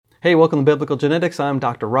Hey, welcome to Biblical Genetics. I'm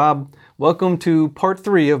Dr. Rob. Welcome to part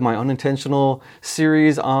 3 of my unintentional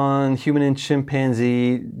series on human and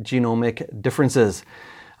chimpanzee genomic differences.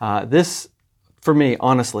 This, for me,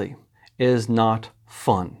 honestly, is not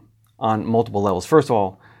fun on multiple levels. First of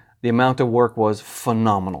all, the amount of work was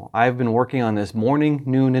phenomenal. I've been working on this morning,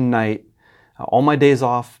 noon, and night, all my days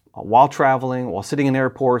off, while traveling, while sitting in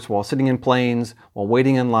airports, while sitting in planes, while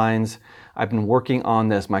waiting in lines. I've been working on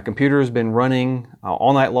this. My computer has been running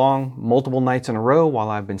all night long, multiple nights in a row while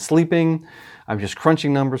I've been sleeping. I'm just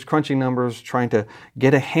crunching numbers, trying to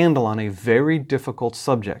get a handle on a very difficult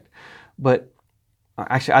subject. But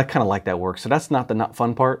actually, I kind of like that work. So that's not the not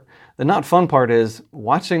fun part. The not fun part is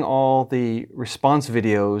watching all the response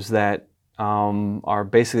videos that are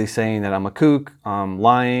basically saying that I'm a kook, I'm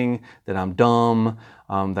lying, that I'm dumb,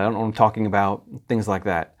 that I don't know what I'm talking about, things like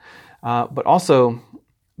that. But also,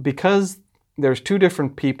 because there's two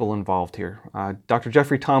different people involved here. Dr.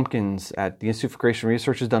 Jeffrey Tompkins at the Institute for Creation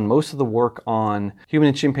Research has done most of the work on human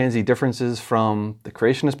and chimpanzee differences from the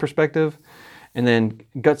creationist perspective. And then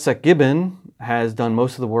Gutzek Gibbon has done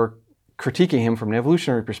most of the work critiquing him from an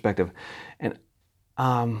evolutionary perspective. And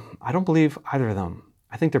I don't believe either of them.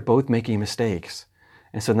 I think they're both making mistakes.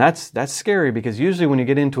 And so that's scary, because usually when you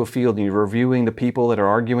get into a field and you're reviewing the people that are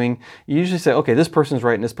arguing, you usually say, okay, this person's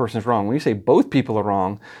right and this person's wrong. When you say both people are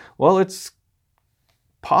wrong, well, it's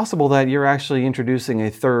possible that you're actually introducing a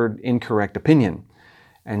third incorrect opinion.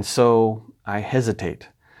 And so I hesitate.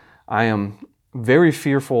 I am very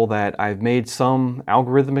fearful that I've made some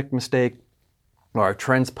algorithmic mistake, or I've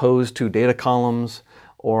transposed two data columns,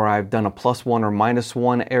 or I've done a +1 or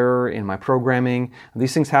 -1 error in my programming.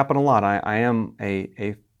 These things happen a lot. I am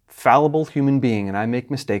a fallible human being and I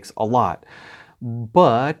make mistakes a lot.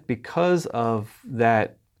 But because of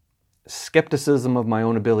that skepticism of my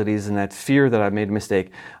own abilities and that fear that I've made a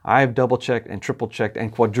mistake, I've double-checked and triple-checked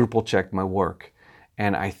and quadruple-checked my work.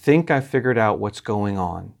 And I think I figured out what's going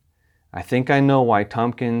on. I think I know why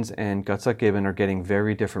Tompkins and Gutzek Gibbon are getting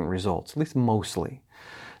very different results, at least mostly.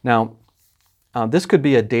 Now, this could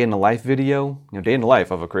be a day in the life video, day in the life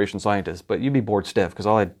of a creation scientist, but you'd be bored stiff, because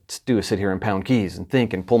all I'd do is sit here and pound keys and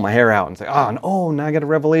think and pull my hair out and say, oh, now I got a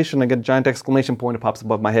revelation, I get a giant exclamation point, it pops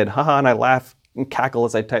above my head, haha, and I laugh and cackle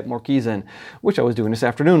as I type more keys in, which I was doing this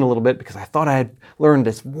afternoon a little bit, because I thought I had learned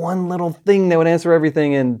this one little thing that would answer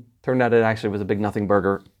everything, and turned out it actually was a big nothing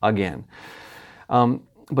burger again.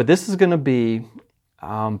 But this is going to be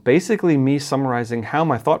basically me summarizing how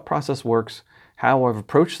my thought process works, how I've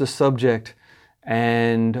approached the subject,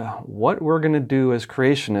 and what we're going to do as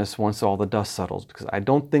creationists once all the dust settles, because I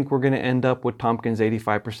don't think we're going to end up with Tompkins'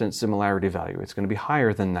 85% similarity value. It's going to be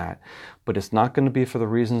higher than that, but it's not going to be for the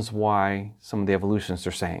reasons why some of the evolutionists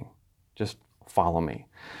are saying. Just follow me.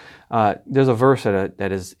 There's a verse that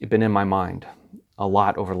has been in my mind a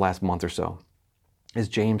lot over the last month or so. It's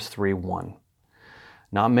James 3:1.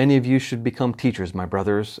 Not many of you should become teachers, my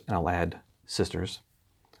brothers, and I'll add sisters.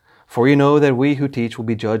 For you know that we who teach will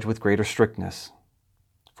be judged with greater strictness,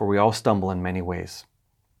 for we all stumble in many ways.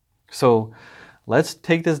 So let's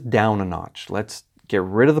take this down a notch. Let's get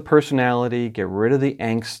rid of the personality, get rid of the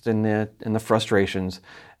angst and the frustrations,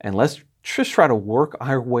 and let's just try to work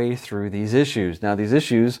our way through these issues. Now, these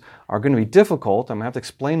issues are going to be difficult. I'm going to have to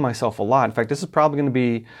explain myself a lot. In fact, this is probably going to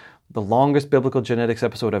be the longest biblical genetics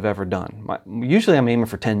episode I've ever done. Usually I'm aiming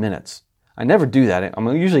for 10 minutes. I never do that. I'm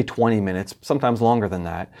usually 20 minutes, sometimes longer than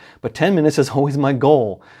that. But 10 minutes is always my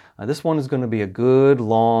goal. This one is going to be a good,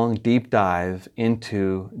 long, deep dive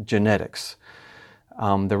into genetics.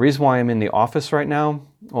 The reason why I'm in the office right now,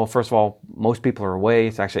 well, first of all, most people are away.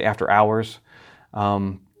 It's actually after hours.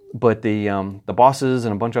 But the bosses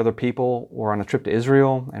and a bunch of other people were on a trip to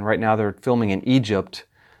Israel, and right now they're filming in Egypt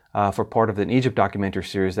for part of an Egypt documentary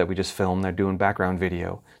series that we just filmed. They're doing background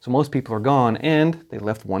video. So most people are gone, and they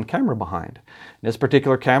left one camera behind. This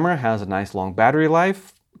particular camera has a nice long battery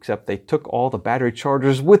life, except they took all the battery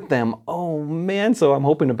chargers with them. Oh man, so I'm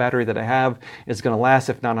hoping the battery that I have is going to last.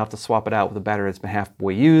 If not, I'll have to swap it out with a battery that's been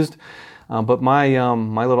halfway used. But my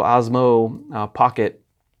little Osmo Pocket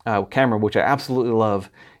camera, which I absolutely love,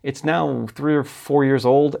 it's now 3 or 4 years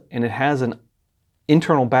old, and it has an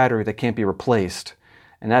internal battery that can't be replaced.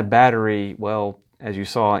 And that battery, well, as you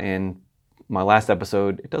saw in my last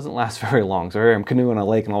episode, it doesn't last very long. So here I'm canoeing on a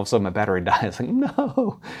lake and all of a sudden my battery dies. Like,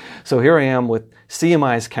 no. So here I am with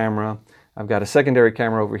CMI's camera. I've got a secondary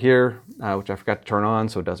camera over here, which I forgot to turn on,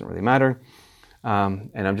 so it doesn't really matter.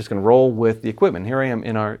 And I'm just going to roll with the equipment. Here I am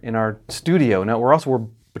in our studio. Now we're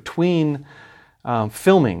between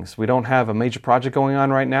filmings. We don't have a major project going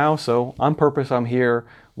on right now, so on purpose I'm here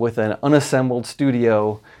with an unassembled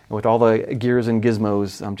studio and with all the gears and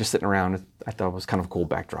gizmos just sitting around. I thought it was kind of a cool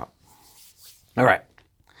backdrop. All right.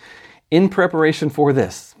 In preparation for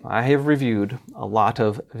this, I have reviewed a lot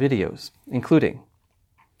of videos, including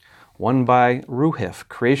one by Ruhif,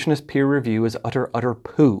 Creationist Peer Review is Utter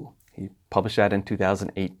Poo. He published that in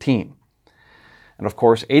 2018. And of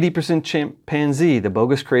course, 80% Chimpanzee, the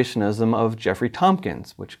Bogus Creationism of Jeffrey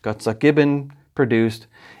Tompkins, which Gutzon Gibbon produced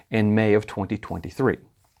in May of 2023.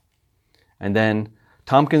 And then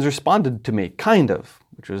Tompkins responded to me, kind of,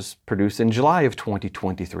 which was produced in July of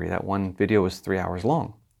 2023. That one video was 3 hours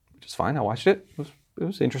long, which is fine. I watched it. It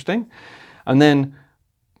was interesting. And then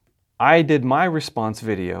I did my response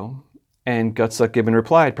video, and Gutzon Gibbon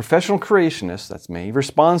replied, professional creationist, that's me,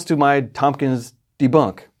 responds to my Tompkins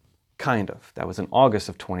debunk, kind of. That was in August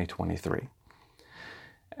of 2023.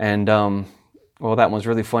 And, well, that one's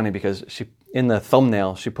really funny because in the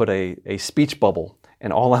thumbnail, she put a speech bubble,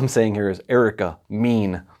 and all I'm saying here is, Erica,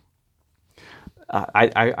 mean.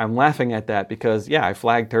 I'm laughing at that because, yeah, I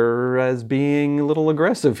flagged her as being a little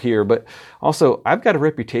aggressive here, but also I've got a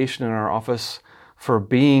reputation in our office for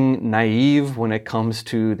being naive when it comes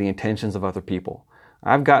to the intentions of other people.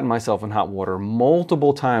 I've gotten myself in hot water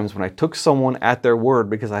multiple times when I took someone at their word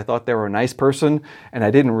because I thought they were a nice person and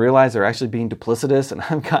I didn't realize they're actually being duplicitous, and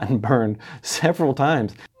I've gotten burned several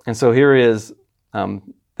times. And so here is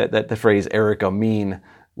the phrase, Erica, mean,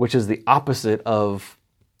 which is the opposite of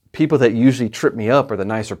people that usually trip me up are the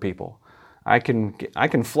nicer people. I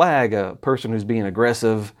can flag a person who's being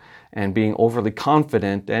aggressive and being overly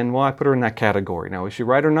confident, and well, I put her in that category. Now, is she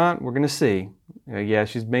right or not? We're going to see. Yeah,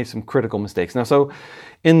 she's made some critical mistakes. Now, so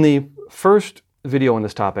in the first video on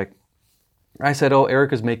this topic, I said, oh,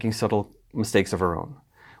 Erica's making subtle mistakes of her own.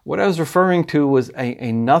 What I was referring to was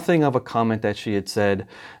a nothing of a comment that she had said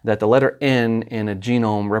that the letter N in a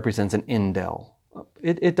genome represents an indel.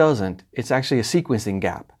 It doesn't. It's actually a sequencing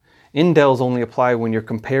gap. Indels only apply when you're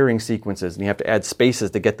comparing sequences and you have to add spaces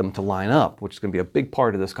to get them to line up, which is going to be a big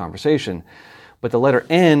part of this conversation. But the letter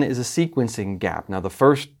N is a sequencing gap. Now, the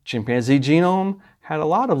first chimpanzee genome had a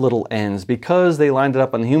lot of little N's because they lined it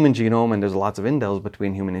up on the human genome, and there's lots of indels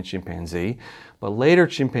between human and chimpanzee. But later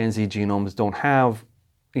chimpanzee genomes don't have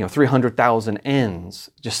 300,000 N's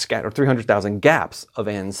just scattered, 300,000 gaps of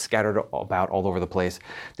N's scattered about all over the place.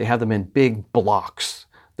 They have them in big blocks.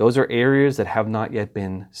 Those are areas that have not yet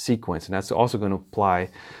been sequenced, and that's also going to apply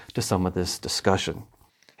to some of this discussion.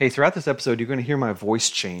 Hey, throughout this episode, you're going to hear my voice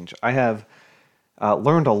change. I have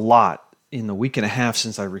learned a lot in the week and a half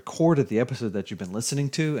since I recorded the episode that you've been listening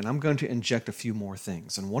to, and I'm going to inject a few more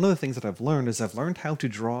things. And one of the things that I've learned is I've learned how to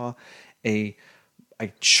draw a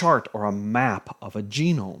chart or a map of a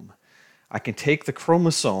genome. I can take the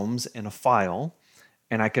chromosomes in a file,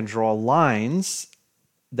 and I can draw lines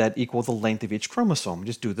that equal the length of each chromosome.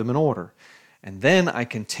 Just do them in order. And then I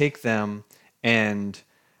can take them and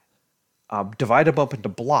divide them up into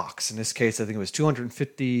blocks. In this case, I think it was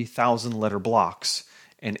 250,000 letter blocks.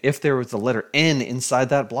 And if there was the letter N inside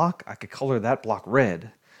that block, I could color that block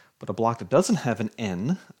red. But a block that doesn't have an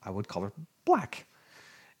N, I would color black.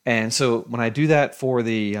 And so when I do that for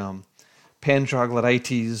the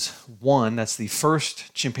Pantroglodytes 1, that's the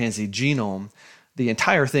first chimpanzee genome, the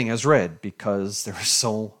entire thing is red because there are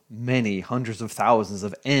so many hundreds of thousands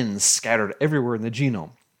of N's scattered everywhere in the genome.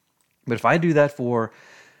 But if I do that for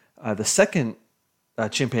the second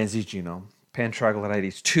chimpanzee genome,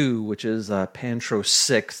 Pantroglodytes 2, which is Pantro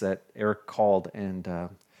 6 that Eric called and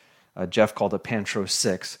Jeff called it Pantro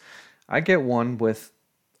 6, I get one with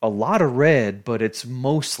a lot of red, but it's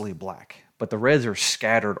mostly black. But the reds are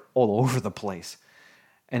scattered all over the place.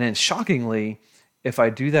 And then shockingly, if I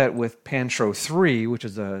do that with Pantro 3, which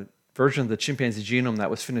is a version of the chimpanzee genome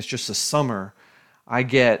that was finished just this summer, I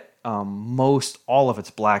get most all of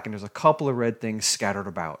it's black, and there's a couple of red things scattered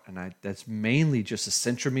about. And that's mainly just the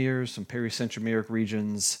centromeres, some pericentromeric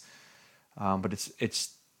regions. But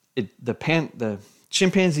the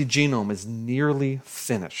chimpanzee genome is nearly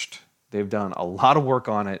finished. They've done a lot of work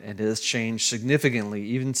on it, and it has changed significantly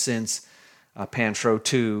even since Pantro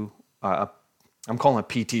 2. I'm calling it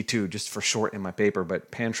PT2 just for short in my paper,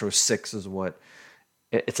 but Pantro 6 is what,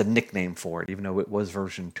 it's a nickname for it, even though it was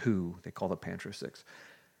version 2. They called it Pantro 6.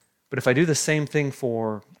 But if I do the same thing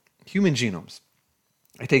for human genomes,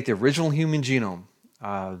 I take the original human genome,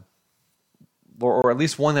 or at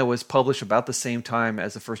least one that was published about the same time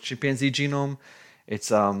as the first chimpanzee genome. It's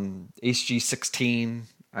HG16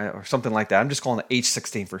 or something like that. I'm just calling it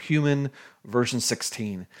H16 for human version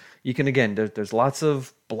 16. You can, again, there's lots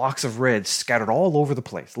of blocks of red scattered all over the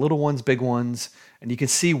place, little ones, big ones, and you can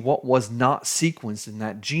see what was not sequenced in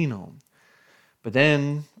that genome. But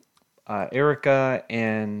then Erica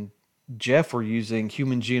and Jeff were using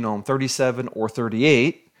human genome 37 or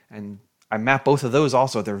 38, and I mapped both of those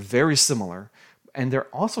also. They're very similar, and they're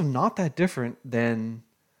also not that different than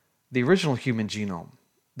the original human genome.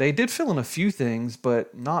 They did fill in a few things,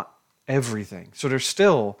 but not everything. So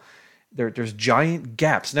there's giant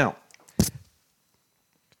gaps. Now,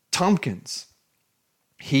 Tompkins,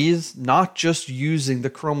 he's not just using the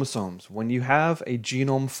chromosomes. When you have a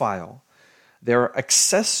genome file, there are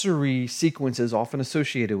accessory sequences often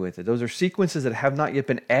associated with it. Those are sequences that have not yet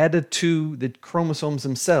been added to the chromosomes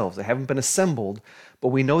themselves. They haven't been assembled, but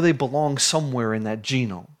we know they belong somewhere in that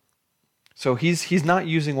genome. So he's not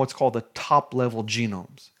using what's called the top-level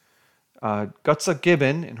genomes.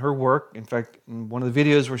 Gutsa-Gibbon, in her work, in fact, in one of the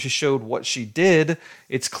videos where she showed what she did,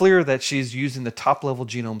 it's clear that she's using the top-level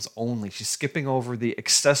genomes only. She's skipping over the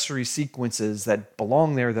accessory sequences that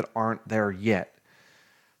belong there that aren't there yet.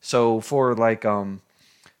 So for like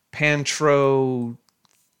Pantro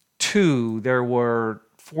 2, there were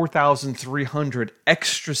 4,300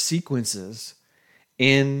 extra sequences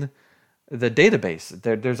in the database.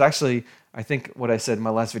 There's actually, I think what I said in my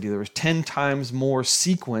last video, there was 10 times more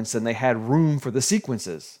sequence than they had room for the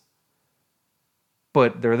sequences.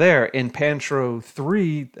 But they're there. In Pantro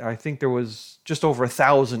 3, I think there was just over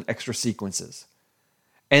 1,000 extra sequences.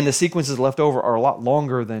 And the sequences left over are a lot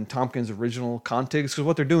longer than Tompkins' original contigs, because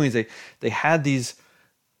what they're doing is they had these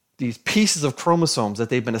pieces of chromosomes that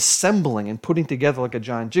they've been assembling and putting together like a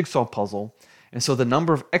giant jigsaw puzzle. And so the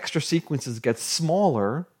number of extra sequences gets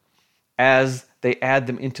smaller as they add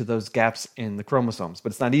them into those gaps in the chromosomes.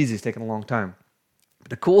 But it's not easy. It's taking a long time.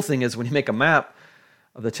 But the cool thing is when you make a map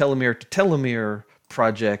of the telomere to telomere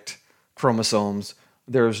project chromosomes,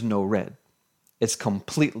 there's no red. It's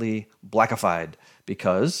completely blackified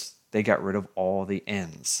because they got rid of all the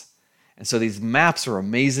ends. And so these maps are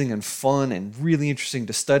amazing and fun and really interesting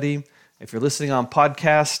to study. If you're listening on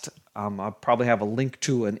podcast, I'll probably have a link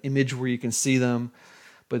to an image where you can see them.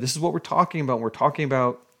 But this is what we're talking about. We're talking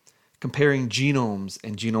about comparing genomes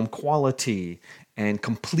and genome quality and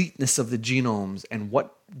completeness of the genomes and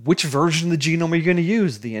which version of the genome are you going to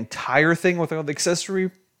use? The entire thing with all the accessory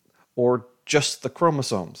or just the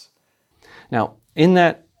chromosomes? Now, in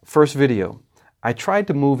that first video, I tried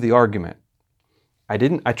to move the argument. I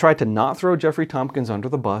tried to not throw Jeffrey Tompkins under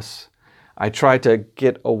the bus. I tried to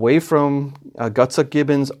get away from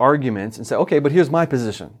Gutsa-Gibbon's arguments and say, okay, but here's my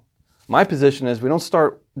position. My position is we don't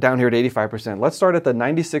start down here at 85%. Let's start at the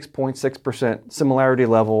 96.6% similarity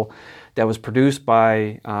level that was produced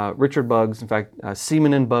by Richard Bugs. In fact,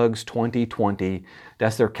 Semen and Bugs 2020.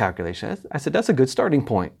 That's their calculation. I said, that's a good starting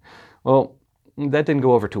point. Well, that didn't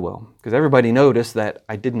go over too well because everybody noticed that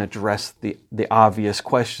I didn't address the obvious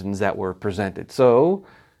questions that were presented. So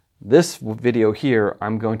this video here,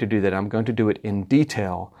 I'm going to do that. I'm going to do it in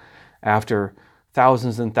detail after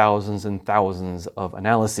thousands and thousands and thousands of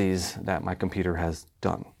analyses that my computer has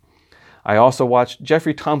done. I also watched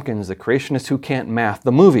Jeffrey Tompkins, The Creationist Who Can't Math,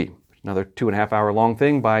 the movie, another 2.5 hour long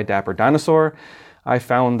thing by Dapper Dinosaur. I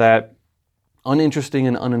found that uninteresting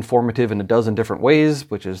and uninformative in a dozen different ways,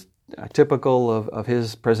 which is typical of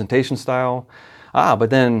his presentation style. But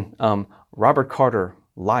then Robert Carter,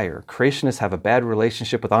 Liar, Creationists Have a Bad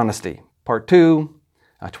Relationship with Honesty, Part 2,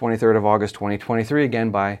 23rd of August 2023,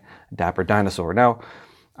 again by Dapper Dinosaur. Now,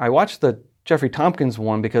 I watched the Jeffrey Tompkins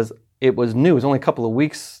one because it was new. It was only a couple of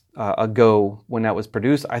weeks ago when that was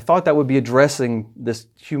produced. I thought that would be addressing this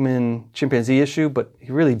human-chimpanzee issue, but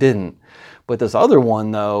he really didn't. But this other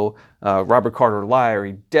one, though, Robert Carter, Liar,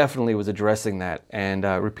 he definitely was addressing that and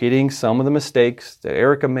repeating some of the mistakes that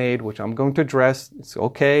Erica made, which I'm going to address. It's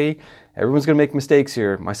okay. Everyone's going to make mistakes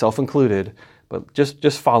here, myself included, but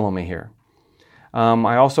just follow me here.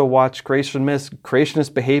 I also watched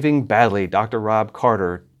Creationists Behaving Badly, Dr. Rob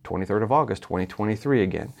Carter, 23rd of August, 2023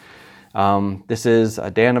 again. This is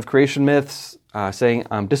Dan of Creation Myths saying,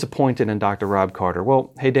 I'm disappointed in Dr. Rob Carter.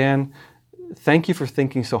 Well, hey Dan, thank you for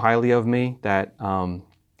thinking so highly of me that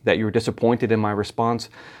you were disappointed in my response.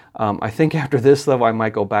 I think after this, though, I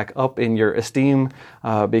might go back up in your esteem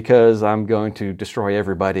because I'm going to destroy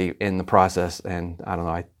everybody in the process. And I don't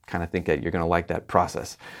know, I kind of think that you're going to like that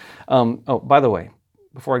process. By the way,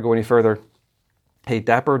 before I go any further, hey,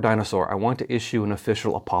 Dapper Dinosaur, I want to issue an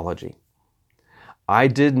official apology. I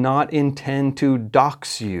did not intend to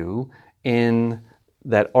dox you in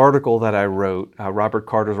that article that I wrote, Robert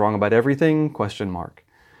Carter's Wrong About Everything, ?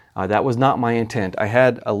 That was not my intent. I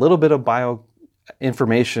had a little bit of bio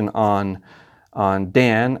information on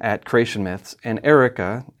Dan at Creation Myths and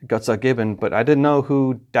Erica, Gutsa-Gibbon, but I didn't know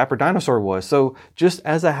who Dapper Dinosaur was. So just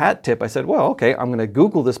as a hat tip, I said, well, okay, I'm going to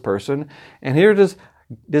Google this person, and here it is,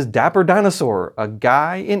 this dapper dinosaur, a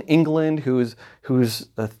guy in England whose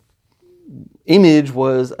image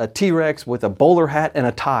was a T-Rex with a bowler hat and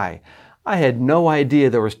a tie. I had no idea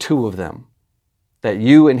there was two of them, that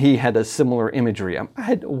you and he had a similar imagery.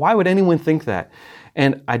 Why would anyone think that?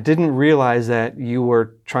 And I didn't realize that you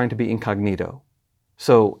were trying to be incognito.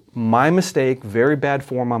 So my mistake, very bad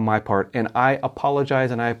form on my part, and I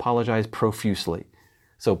apologize profusely.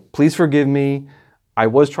 So please forgive me. I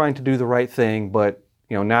was trying to do the right thing, but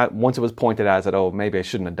not once it was pointed out, I said, oh, maybe I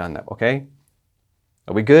shouldn't have done that. Okay?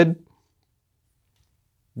 Are we good?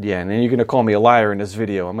 Yeah, and then you're going to call me a liar in this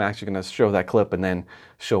video. I'm actually going to show that clip and then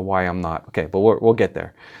show why I'm not. Okay, but we'll get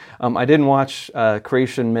there. I didn't watch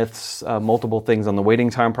Creation Myth's multiple things on the waiting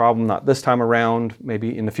time problem. Not this time around.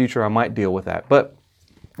 Maybe in the future I might deal with that. But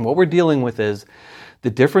what we're dealing with is the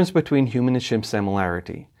difference between human and chimp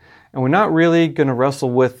similarity. And we're not really going to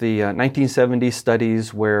wrestle with the 1970s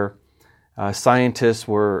studies where scientists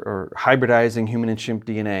were hybridizing human and chimp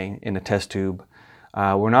DNA in a test tube.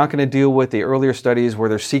 We're not going to deal with the earlier studies where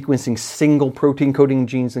they're sequencing single protein coding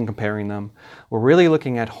genes and comparing them. We're really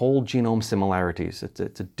looking at whole genome similarities. It's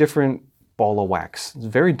a different ball of wax. It's a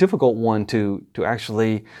very difficult one to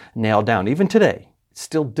actually nail down. Even today, it's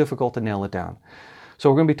still difficult to nail it down. So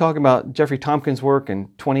we're going to be talking about Jeffrey Tompkins' work in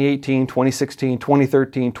 2018, 2016,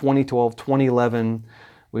 2013, 2012, 2011.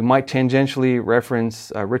 We might tangentially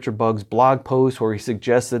reference Richard Bugg's blog post where he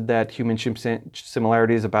suggested that human-chimp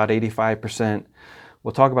similarity is about 85%.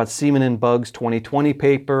 We'll talk about Seaman and Bugg's 2020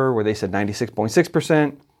 paper where they said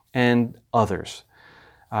 96.6% and others.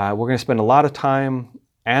 We're going to spend a lot of time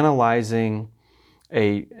analyzing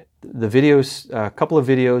the videos, a couple of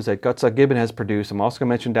videos that Gutsuck Gibbon has produced. I'm also going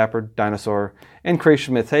to mention Dapper Dinosaur and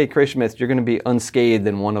Creation Myth. Hey, Creation Myth, you're going to be unscathed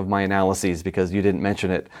in one of my analyses because you didn't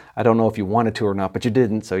mention it. I don't know if you wanted to or not, but you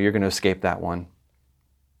didn't, so you're going to escape that one.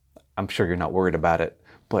 I'm sure you're not worried about it,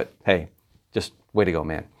 but hey, just way to go,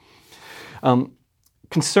 man.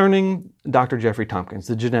 Concerning Dr. Jeffrey Tompkins,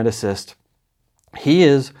 the geneticist, he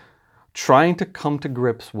is trying to come to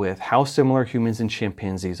grips with how similar humans and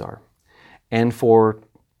chimpanzees are. And for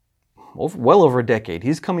well over a decade,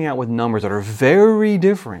 he's coming out with numbers that are very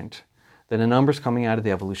different than the numbers coming out of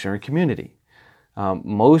the evolutionary community.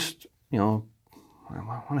 Most, I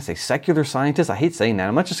want to say secular scientists. I hate saying that.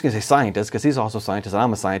 I'm not just going to say scientists because he's also a scientist and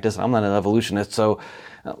I'm a scientist and I'm not an evolutionist. So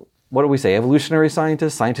what do we say? Evolutionary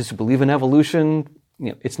scientists, scientists who believe in evolution.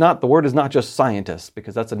 The word is not just scientists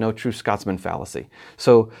because that's a no true Scotsman fallacy.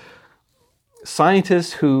 So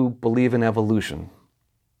scientists who believe in evolution.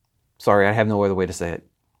 Sorry, I have no other way to say it.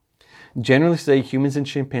 Generally say humans and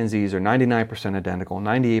chimpanzees are 99% identical,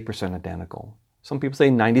 98% identical. Some people say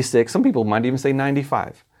 96, some people might even say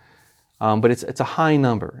 95. But it's a high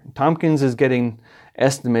number. Tompkins is getting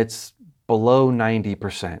estimates below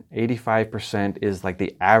 90%. 85% is like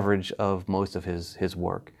the average of most of his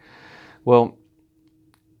work. Well,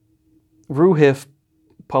 Ruhif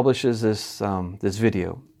publishes this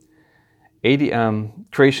video.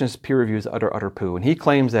 Creationist peer reviews utter poo. And he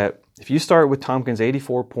claims that if you start with Tompkins'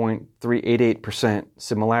 84.388%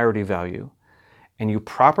 similarity value and you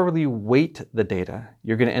properly weight the data,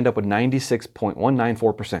 you're going to end up with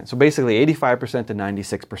 96.194%. So basically 85% to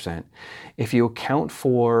 96%. If you account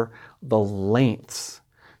for the lengths.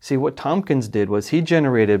 See, what Tompkins did was he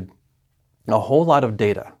generated a whole lot of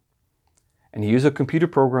data. And he used a computer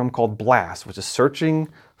program called BLAST, which is searching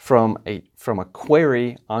from a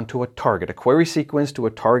query onto a query sequence to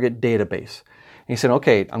a target database. And he said,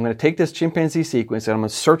 okay, I'm going to take this chimpanzee sequence and I'm going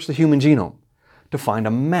to search the human genome to find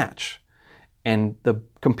a match. And the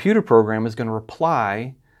computer program is going to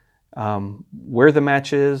reply where the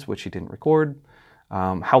match is, which he didn't record,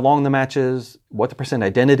 how long the match is, what the percent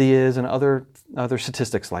identity is, and other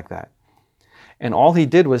statistics like that. And all he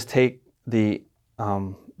did was take the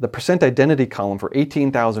percent identity column for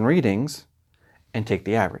 18,000 readings and take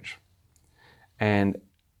the average. And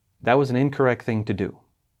that was an incorrect thing to do.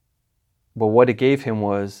 But what it gave him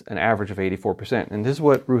was an average of 84%. And this is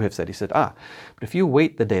what Ruhif said. He said, but if you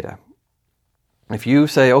weight the data, if you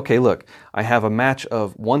say, okay, look, I have a match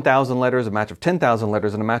of 1,000 letters, a match of 10,000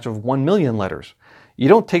 letters, and a match of 1 million letters, you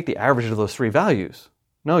don't take the average of those three values.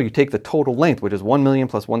 No, you take the total length, which is 1 million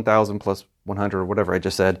plus 1,000 plus 100 or whatever I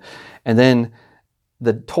just said, and then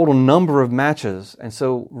the total number of matches. And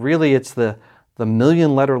so really it's the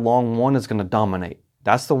million letter long one is going to dominate.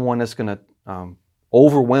 That's the one that's going to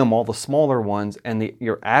overwhelm all the smaller ones, and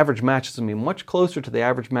your average match is going to be much closer to the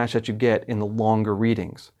average match that you get in the longer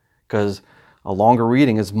readings, because a longer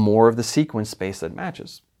reading is more of the sequence space that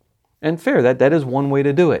matches. And fair, that is one way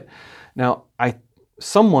to do it. Now,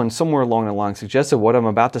 someone somewhere along the line suggested what I'm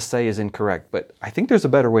about to say is incorrect, but I think there's a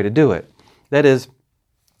better way to do it. That is,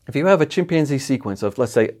 If you have a chimpanzee sequence of,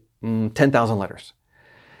 let's say, 10,000 letters,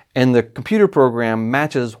 and the computer program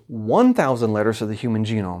matches 1,000 letters to the human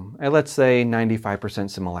genome, and let's say 95%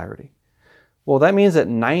 similarity, well, that means that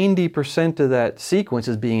 90% of that sequence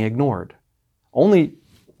is being ignored. Only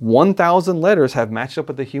 1,000 letters have matched up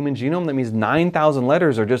with the human genome. That means 9,000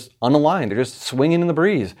 letters are just unaligned. They're just swinging in the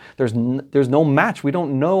breeze. There's no match. We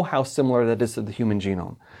don't know how similar that is to the human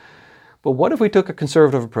genome. But what if we took a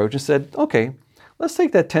conservative approach and said, okay, let's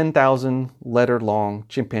take that 10,000 letter long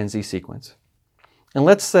chimpanzee sequence. And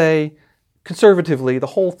let's say, conservatively, the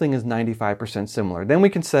whole thing is 95% similar. Then we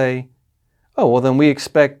can say, oh, well, then we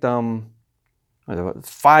expect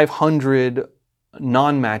 500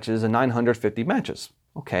 non-matches and 950 matches.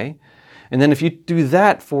 Okay. And then if you do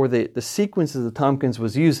that for the sequences that Tompkins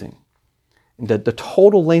was using, the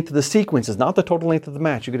total length of the sequence is not the total length of the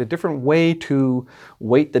match. You get a different way to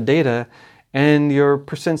weight the data, and your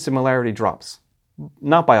percent similarity drops.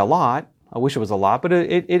 Not by a lot. I wish it was a lot, but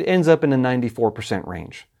it ends up in the 94%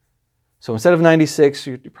 range. So instead of 96,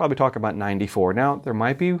 you're probably talking about 94. Now, there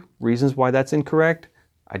might be reasons why that's incorrect.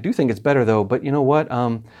 I do think it's better though, but you know what?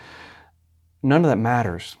 None of that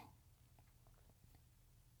matters.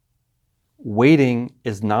 Weighting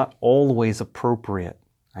is not always appropriate.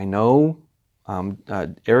 I know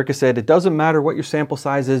Erica said, it doesn't matter what your sample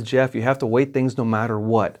size is, Jeff, you have to weight things no matter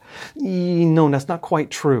what. No, that's not quite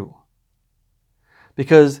true.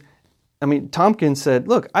 Because, Tompkins said,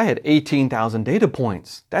 look, I had 18,000 data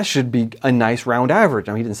points. That should be a nice round average.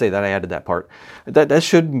 He didn't say that, I added that part. That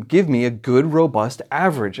should give me a good, robust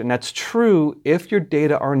average. And that's true if your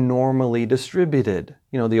data are normally distributed.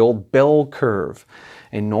 The old bell curve.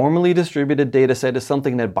 A normally distributed data set is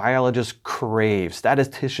something that biologists crave.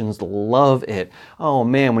 Statisticians love it. Oh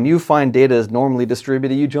man, when you find data is normally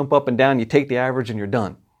distributed, you jump up and down, you take the average and you're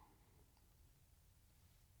done.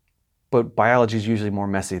 But biology is usually more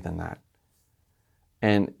messy than that.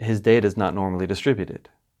 And his data is not normally distributed.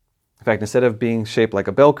 In fact, instead of being shaped like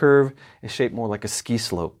a bell curve, it's shaped more like a ski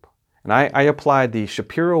slope. And I applied the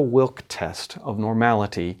Shapiro-Wilk test of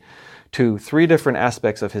normality to 3 different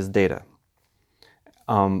aspects of his data.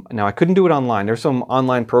 Now, I couldn't do it online. There's some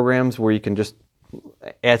online programs where you can just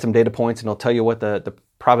add some data points and it'll tell you what the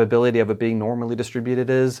probability of it being normally distributed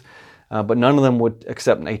is. But none of them would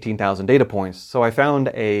accept 18,000 data points. So I found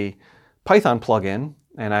a Python plugin,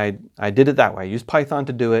 and I did it that way. I used Python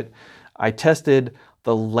to do it. I tested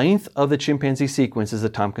the length of the chimpanzee sequences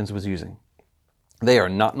that Tompkins was using. They are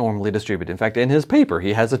not normally distributed. In fact, in his paper,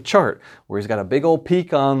 he has a chart where he's got a big old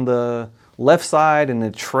peak on the left side and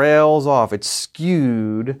it trails off. It's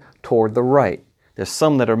skewed toward the right. There's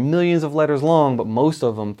some that are millions of letters long, but most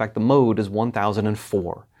of them, in fact, the mode is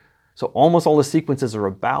 1004. So almost all the sequences are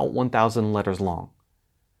about 1,000 letters long.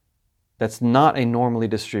 That's not a normally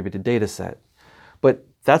distributed data set. But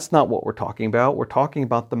that's not what we're talking about. We're talking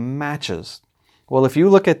about the matches. Well, if you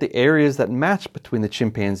look at the areas that match between the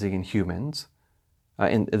chimpanzee and humans,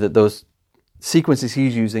 those sequences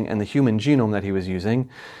he's using and the human genome that he was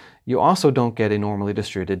using, you also don't get a normally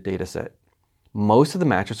distributed data set. Most of the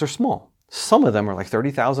matches are small. Some of them are like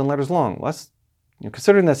 30,000 letters long.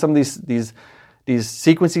 Considering that some of these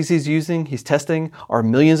sequences he's testing are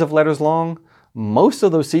millions of letters long, most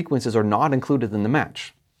of those sequences are not included in the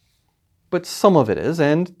match. But some of it is,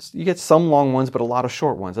 and you get some long ones, but a lot of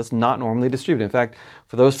short ones. That's not normally distributed. In fact,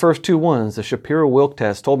 for those first 2 ones, the Shapiro-Wilk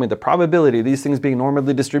test told me the probability of these things being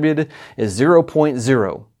normally distributed is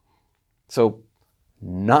 0.0. So,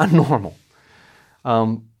 not normal.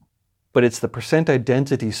 But it's the percent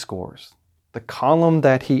identity scores, the column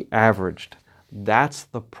that he averaged. That's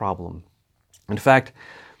the problem. In fact,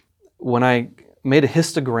 when I made a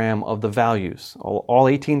histogram of the values, all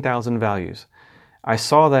 18,000 values, I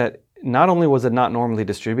saw that not only was it not normally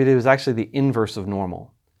distributed, it was actually the inverse of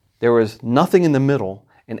normal. There was nothing in the middle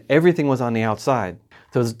and everything was on the outside.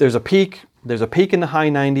 So there's a peak in the high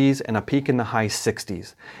 90s and a peak in the high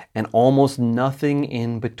 60s, and almost nothing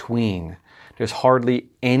in between. There's hardly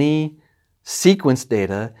any sequence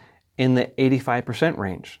data in the 85%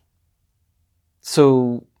 range.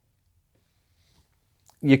 So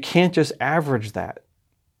you can't just average that.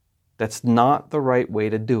 That's not the right way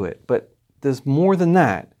to do it. But there's more than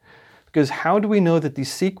that. Because how do we know that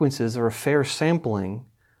these sequences are a fair sampling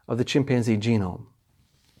of the chimpanzee genome?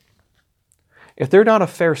 If they're not a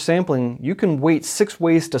fair sampling, you can weight 6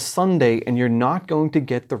 ways to Sunday and you're not going to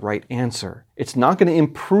get the right answer. It's not going to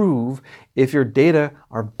improve if your data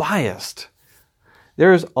are biased.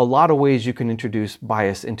 There's a lot of ways you can introduce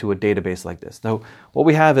bias into a database like this. Now, what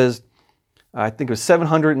we have is, I think it was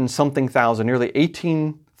 700 and something thousand, nearly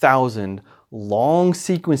 18,000 long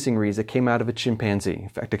sequencing reads that came out of a chimpanzee. In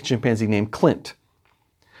fact, a chimpanzee named Clint.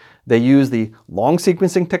 They used the long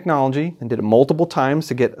sequencing technology and did it multiple times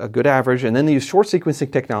to get a good average. And then they used short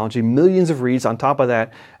sequencing technology, millions of reads on top of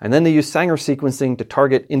that. And then they used Sanger sequencing to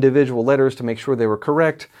target individual letters to make sure they were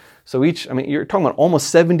correct. So you're talking about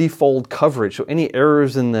almost 70-fold coverage. So any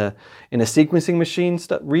errors in a sequencing machine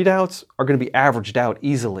readouts are going to be averaged out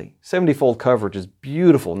easily. 70-fold coverage is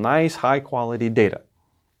beautiful, nice, high-quality data.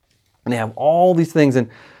 And they have all these things. And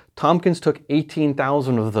Tompkins took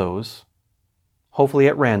 18,000 of those, hopefully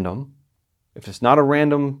at random. If it's not a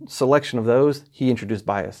random selection of those, he introduced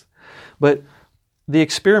bias. But the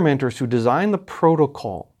experimenters who designed the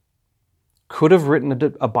protocol could have written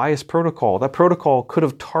a bias protocol. That protocol could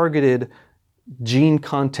have targeted gene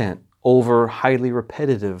content over highly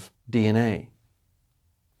repetitive DNA.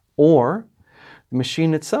 Or the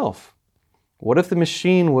machine itself. What if the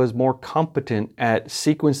machine was more competent at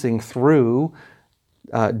sequencing through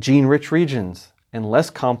gene-rich regions and less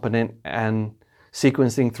competent and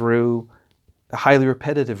sequencing through highly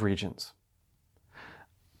repetitive regions?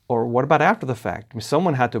 Or what about after the fact?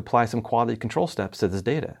 Someone had to apply some quality control steps to this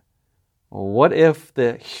data. What if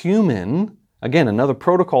the human, again, another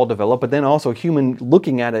protocol developed, but then also a human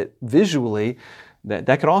looking at it visually, that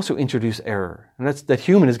could also introduce error. And that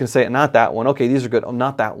human is going to say, not that one. Okay, these are good. Oh,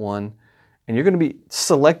 not that one. And you're going to be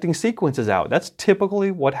selecting sequences out. That's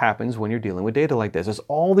typically what happens when you're dealing with data like this. There's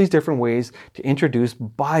all these different ways to introduce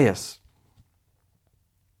bias.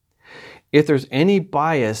 If there's any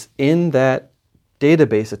bias in that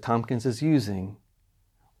database that Tompkins is using,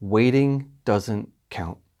 weighting doesn't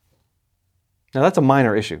count. Now that's a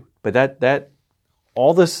minor issue, but that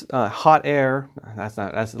all this hot air, that's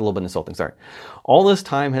a little bit insulting, sorry. All this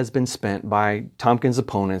time has been spent by Tompkins'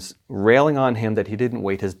 opponents railing on him that he didn't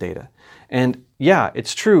weight his data. And yeah,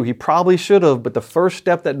 it's true, he probably should have, but the first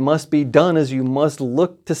step that must be done is you must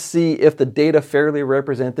look to see if the data fairly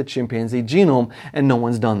represent the chimpanzee genome, and no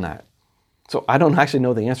one's done that. So I don't actually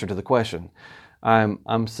know the answer to the question.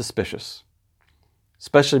 I'm suspicious,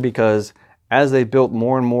 especially because as they built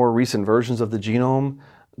more and more recent versions of the genome,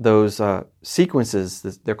 those sequences,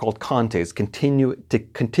 they're called contigs,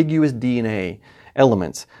 contiguous DNA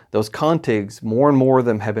elements. Those contigs, more and more of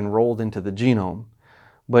them have been rolled into the genome.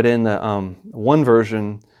 But in the one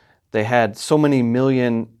version, they had so many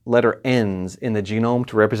million letter N's in the genome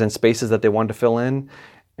to represent spaces that they wanted to fill in,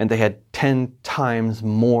 and they had 10 times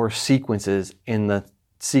more sequences in the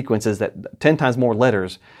sequences 10 times more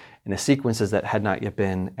letters in the sequences that had not yet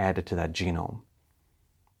been added to that genome.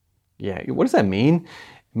 Yeah, what does that mean?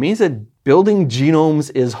 It means that building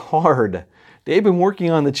genomes is hard. They've been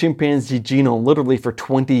working on the chimpanzee genome literally for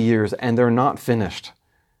 20 years and they're not finished.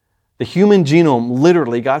 The human genome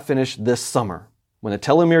literally got finished this summer when the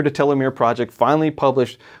telomere to telomere project finally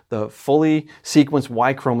published the fully sequenced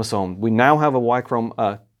Y chromosome. We now have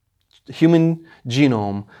a human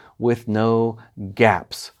genome with no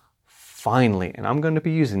gaps. Finally, and I'm going to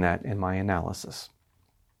be using that in my analysis.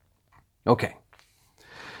 Okay,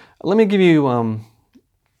 let me give you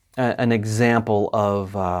an example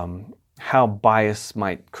of how bias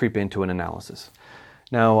might creep into an analysis.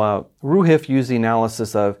 Now, Ruhif used the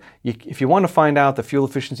analysis of, if you want to find out the fuel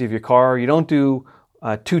efficiency of your car, you don't do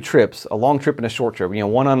two trips, a long trip and a short trip,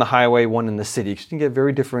 one on the highway, one in the city. You can get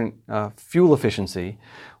very different fuel efficiency.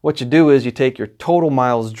 What you do is you take your total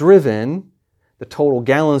miles driven, the total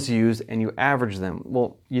gallons used, and you average them.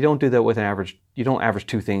 Well, you don't do that with an average. You don't average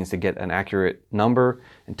two things to get an accurate number.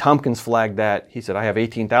 And Tompkins flagged that. He said, I have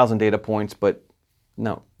 18,000 data points, but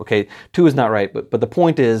no. Okay, two is not right. But the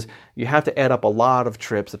point is, you have to add up a lot of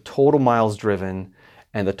trips, the total miles driven,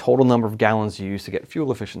 and the total number of gallons used to get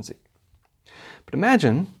fuel efficiency. But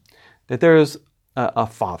imagine that there's a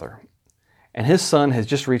father, and his son has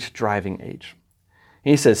just reached driving age. And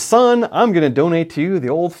he says, son, I'm going to donate to you the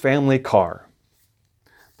old family car.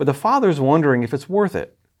 But the father's wondering if it's worth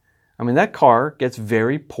it. I mean, that car gets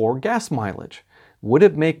very poor gas mileage. Would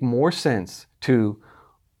it make more sense to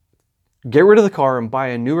get rid of the car and buy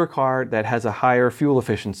a newer car that has a higher fuel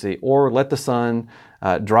efficiency, or let the son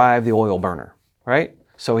drive the oil burner, right?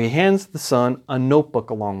 So he hands the son a notebook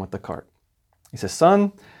along with the cart. He says,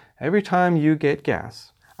 son, every time you get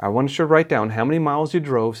gas, I want you to write down how many miles you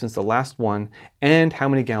drove since the last one and how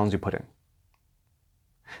many gallons you put in.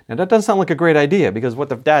 Now that doesn't sound like a great idea, because what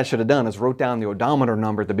the dad should have done is wrote down the odometer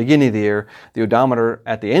number at the beginning of the year, the odometer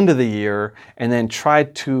at the end of the year, and then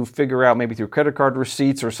tried to figure out, maybe through credit card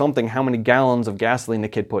receipts or something, how many gallons of gasoline the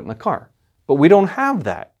kid put in the car. But we don't have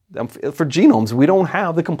that. For genomes, we don't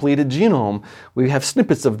have the completed genome. We have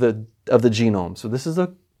snippets of the genome. So this is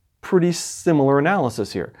a pretty similar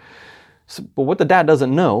analysis here. But what the dad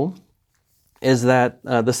doesn't know is that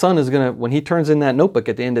the son is going to, when he turns in that notebook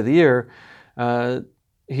at the end of the year,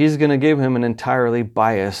 he's going to give him an entirely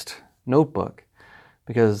biased notebook,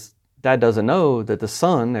 because Dad doesn't know that the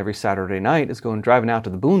son every Saturday night is going driving out to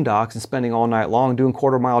the boondocks and spending all night long doing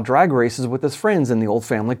quarter-mile drag races with his friends in the old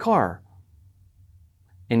family car.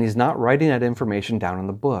 And he's not writing that information down in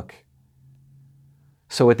the book.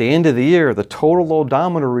 So at the end of the year, the total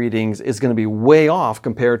odometer readings is going to be way off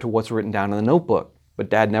compared to what's written down in the notebook. But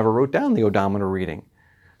Dad never wrote down the odometer reading.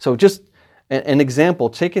 So just an example,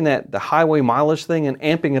 taking the highway mileage thing and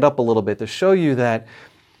amping it up a little bit to show you that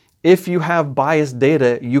if you have biased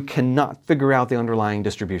data, you cannot figure out the underlying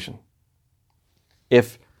distribution.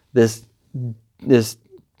 If this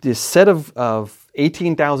set of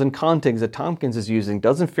 18,000 contigs that Tompkins is using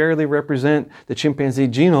doesn't fairly represent the chimpanzee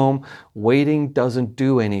genome, weighting doesn't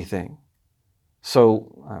do anything.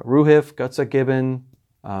 So Ruhif, Gutzak-Gibbon,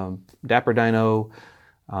 Dapper Dino,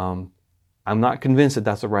 I'm not convinced that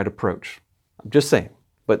that's the right approach. I'm just saying.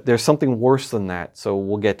 But there's something worse than that, so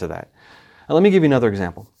we'll get to that. Now, let me give you another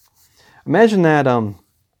example. Imagine that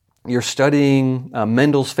you're studying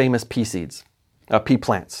Mendel's famous pea seeds, pea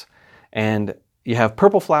plants, and you have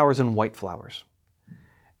purple flowers and white flowers.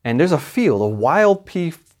 And there's a field of wild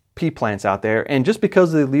pea plants out there, and just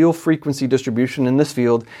because of the allele frequency distribution in this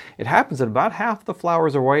field, it happens that about half the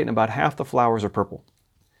flowers are white and about half the flowers are purple.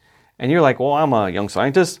 And you're like, well, I'm a young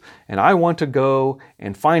scientist, and I want to go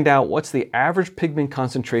and find out what's the average pigment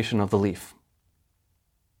concentration of the leaf.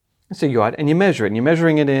 And so you go out and you measure it, and you're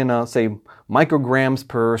measuring it in, say, micrograms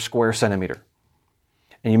per square centimeter.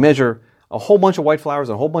 And you measure a whole bunch of white flowers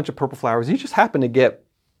and a whole bunch of purple flowers. You just happen to get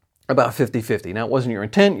about 50-50. Now, it wasn't your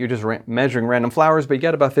intent. You're just measuring random flowers, but you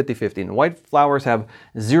get about 50-50. And the white flowers have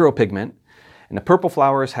 0 pigment, and the purple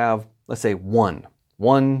flowers have, let's say, 1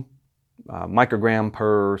 microgram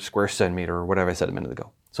per square centimeter, or whatever I said a minute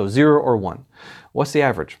ago. So 0 or 1. What's the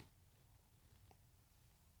average?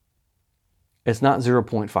 It's not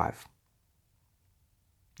 0.5.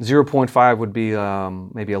 0.5 would be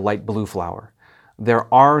maybe a light blue flower.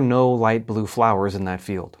 There are no light blue flowers in that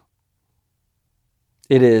field.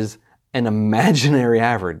 It is an imaginary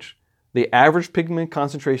average. The average pigment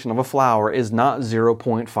concentration of a flower is not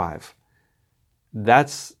 0.5.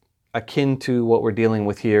 That's akin to what we're dealing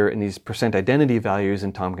with here in these percent identity values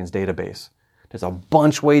in Tompkins' database. There's a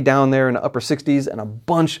bunch way down there in the upper 60s and a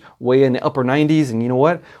bunch way in the upper 90s. And you know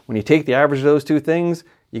what? When you take the average of those two things,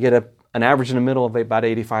 you get an average in the middle of about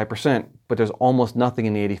 85%, but there's almost nothing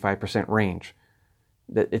in the 85% range.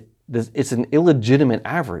 It's an illegitimate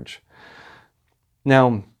average.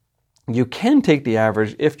 Now, you can take the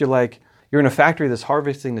average if you're in a factory that's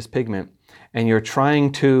harvesting this pigment and you're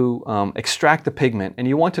trying to extract the pigment, and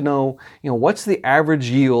you want to know, what's the average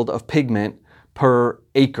yield of pigment per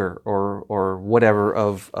acre or whatever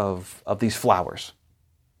of these flowers.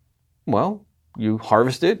 Well, you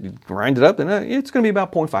harvest it, you grind it up, and it's going to be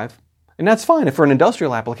about 0.5. And that's fine for an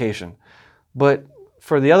industrial application. But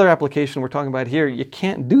for the other application we're talking about here, you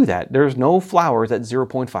can't do that. There's no flowers at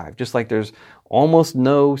 0.5, just like there's almost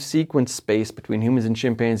no sequence space between humans and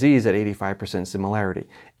chimpanzees at 85% similarity.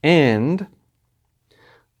 And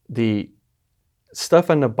the stuff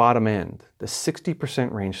on the bottom end, the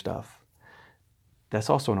 60% range stuff, that's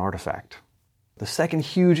also an artifact. The second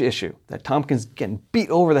huge issue that Tompkins getting beat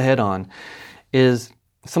over the head on is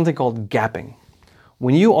something called gapping.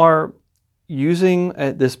 When you are using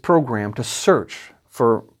this program to search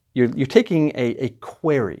for, you're taking a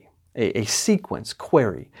query, a sequence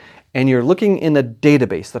query, and you're looking in the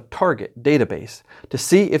database, the target database, to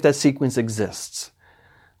see if that sequence exists.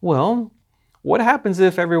 Well, what happens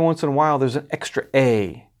if every once in a while there's an extra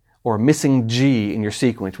A or a missing G in your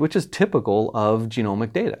sequence, which is typical of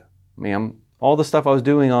genomic data? I mean, all the stuff I was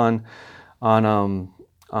doing on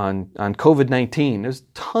COVID-19, there's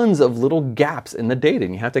tons of little gaps in the data,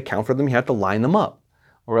 and you have to account for them, you have to line them up,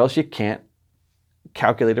 or else you can't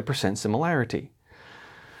calculate a percent similarity.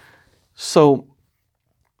 So,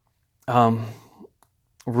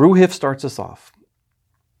 Ruhif starts us off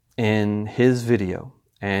in his video,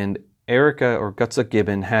 and Erica or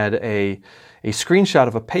Gutzak-Gibbon had a screenshot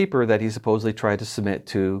of a paper that he supposedly tried to submit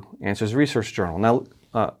to Answers Research Journal. Now,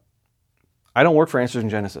 I don't work for Answers in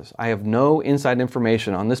Genesis. I have no inside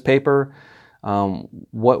information on this paper,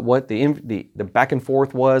 what the back and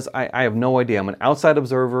forth was. I have no idea. I'm an outside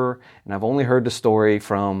observer, and I've only heard the story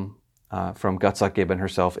from Gutzak-Gibbon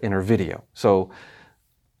herself in her video. So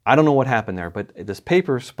I don't know what happened there, but this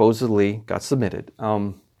paper supposedly got submitted.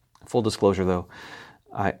 Full disclosure, though,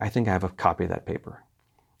 I think I have a copy of that paper.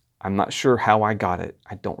 I'm not sure how I got it.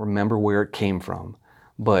 I don't remember where it came from,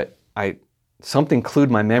 but something clued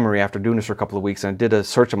my memory after doing this for a couple of weeks, and I did a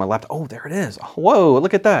search on my laptop. Oh, there it is. Whoa,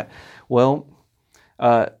 look at that. Well,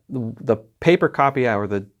 The paper copy or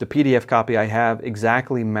the PDF copy I have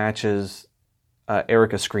exactly matches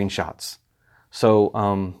Erica's screenshots.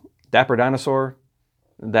 So Dapper Dinosaur,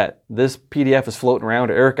 that this PDF is floating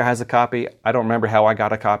around. Erica has a copy. I don't remember how I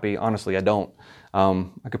got a copy. Honestly, I don't.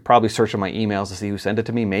 I could probably search on my emails to see who sent it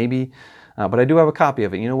to me, maybe. But I do have a copy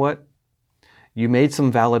of it. You know what? You made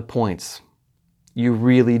some valid points. You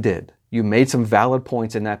really did. You made some valid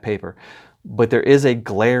points in that paper. But there is a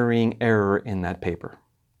glaring error in that paper.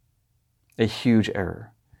 A huge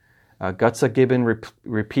error. Gutsa Gibbon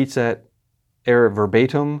repeats that error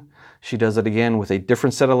verbatim. She does it again with a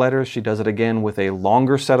different set of letters. She does it again with a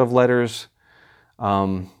longer set of letters.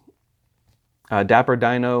 Dapper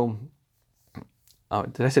Dino,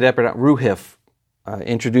 did I say Dapper Dino? Ruhif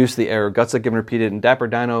introduced the error. Gutsa Gibbon repeated, and Dapper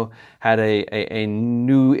Dino had a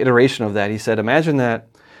new iteration of that. He said, imagine that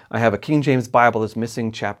I have a King James Bible that's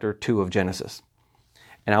missing chapter 2 of Genesis.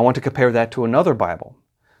 And I want to compare that to another Bible.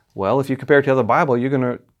 Well, if you compare it to the other Bible, you're going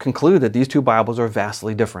to conclude that these two Bibles are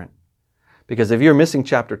vastly different. Because if you're missing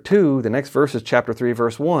chapter 2, the next verse is chapter 3,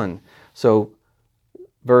 verse 1. So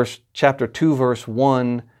chapter 2, verse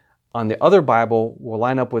 1 on the other Bible will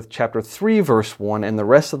line up with chapter 3, verse 1, and the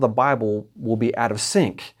rest of the Bible will be out of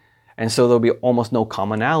sync. And so there'll be almost no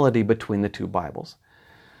commonality between the two Bibles.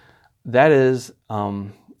 That is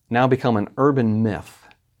now become an urban myth.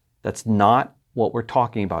 That's not what we're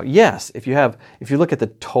talking about. Yes, if you look at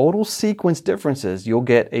the total sequence differences, you'll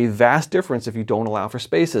get a vast difference if you don't allow for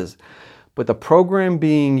spaces. But the program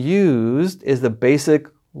being used is the basic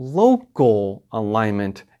local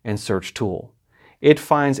alignment and search tool. It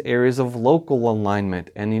finds areas of local alignment.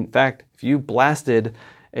 And in fact, if you blasted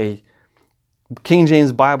a King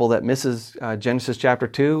James Bible that misses Genesis chapter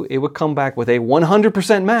 2, it would come back with a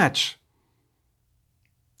 100% match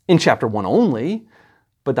in chapter 1 only,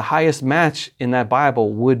 but the highest match in that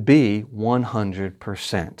Bible would be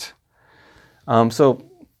 100%.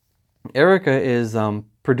 So Erica is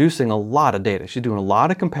producing a lot of data. She's doing a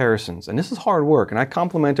lot of comparisons, and this is hard work. And I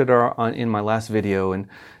complimented her in my last video, and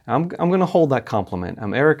I'm going to hold that compliment.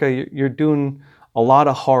 Erica, you're doing a lot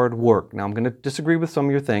of hard work. Now, I'm going to disagree with some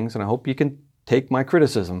of your things, and I hope you can take my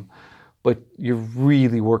criticism, but you're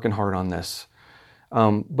really working hard on this.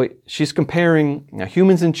 But she's comparing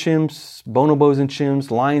humans and chimps, bonobos and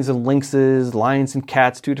chimps, lions and lynxes, lions and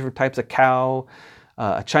cats, two different types of cow,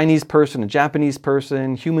 a Chinese person, a Japanese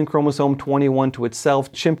person, human chromosome 21 to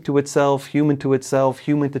itself, chimp to itself, human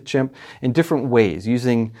to chimp, in different ways,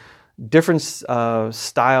 using different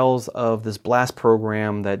styles of this BLAST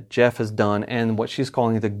program that Jeff has done and what she's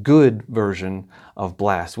calling the good version of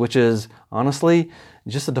BLAST, which is, honestly,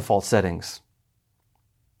 just the default settings.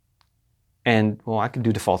 And, well, I can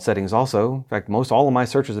do default settings also. In fact, all of my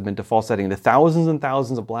searches have been default setting. The thousands and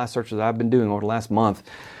thousands of BLAST searches I've been doing over the last month,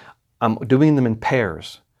 I'm doing them in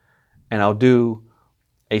pairs. And I'll do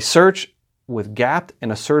a search with gapped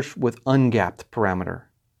and a search with ungapped parameter.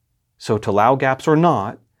 So to allow gaps or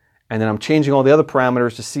not, and then I'm changing all the other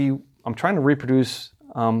parameters to see, I'm trying to reproduce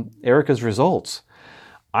Erica's results.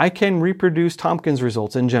 I can reproduce Tompkins'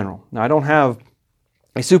 results in general. Now, I don't have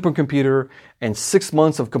a supercomputer and 6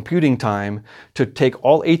 months of computing time to take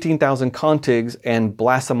all 18,000 contigs and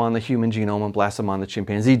blast them on the human genome and blast them on the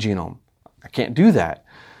chimpanzee genome. I can't do that.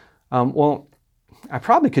 Well, I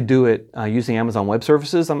probably could do it using Amazon Web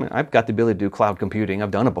Services. I mean, I've got the ability to do cloud computing.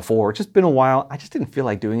 I've done it before. It's just been a while. I just didn't feel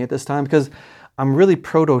like doing it this time because I'm really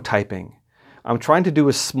prototyping. I'm trying to do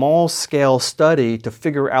a small scale study to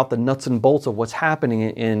figure out the nuts and bolts of what's happening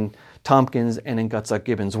in Tompkins and in Gutsa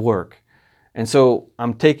Gibbon's work. And so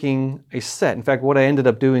I'm taking a set. In fact, what I ended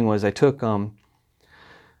up doing was I took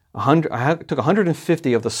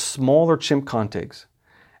 150 of the smaller chimp contigs,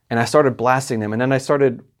 and I started blasting them. And then I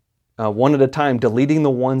started one at a time deleting the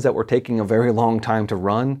ones that were taking a very long time to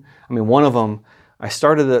run. I mean, one of them, I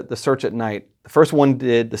started the search at night. The first one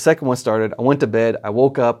did. The second one started. I went to bed. I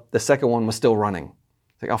woke up. The second one was still running.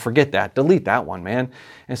 It's like, I'll forget that. Delete that one, man.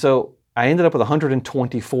 And so I ended up with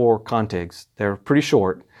 124 contigs. They're pretty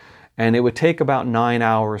short. And it would take about 9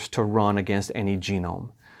 hours to run against any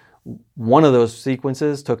genome. One of those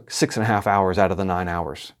sequences took 6.5 hours out of the 9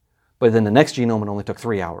 hours. But then the next genome, it only took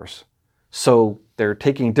 3 hours. So they're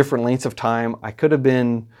taking different lengths of time. I could have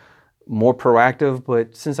been more proactive,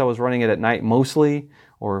 but since I was running it at night mostly,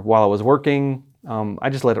 or while I was working, I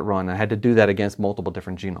just let it run. I had to do that against multiple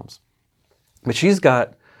different genomes. But she's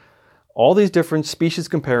got all these different species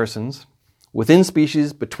comparisons within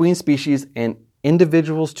species, between species, and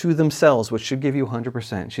individuals to themselves, which should give you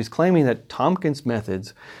 100%. She's claiming that Tompkins'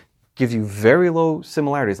 methods give you very low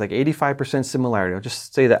similarities, like 85% similarity. I'll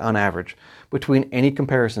just say that on average, between any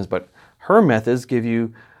comparisons. But her methods give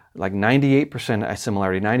you like 98%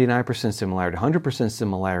 similarity, 99% similarity, 100%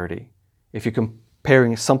 similarity if you're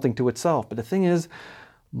comparing something to itself. But the thing is,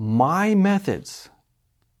 my methods,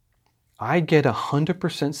 I get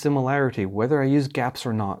 100% similarity whether I use gaps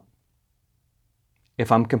or not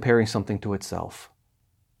if I'm comparing something to itself.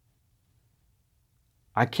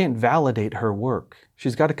 I can't validate her work.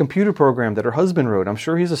 She's got a computer program that her husband wrote. I'm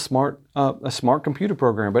sure he's a smart computer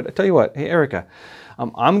programmer. But I tell you what, hey Erica,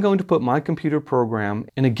 I'm going to put my computer program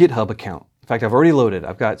in a GitHub account. In fact, I've already loaded.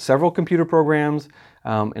 I've got several computer programs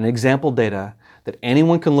and example data that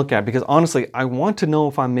anyone can look at, because honestly, I want to know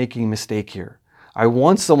if I'm making a mistake here. I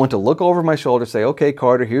want someone to look over my shoulder and say, okay,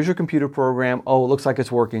 Carter, here's your computer program. Oh, it looks like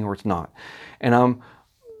it's working or it's not. And I'm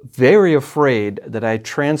very afraid that I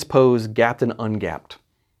transpose gapped and ungapped.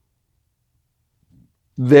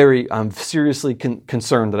 I'm seriously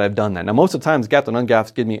concerned that I've done that. Now, most of the times, gapped and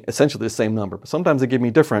ungapped give me essentially the same number, but sometimes they give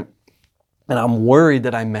me different, and I'm worried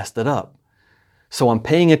that I messed it up. So I'm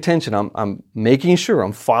paying attention. I'm making sure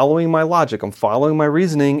I'm following my logic. I'm following my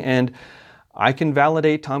reasoning, and I can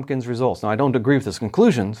validate Tompkins' results. Now, I don't agree with his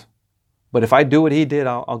conclusions, but if I do what he did,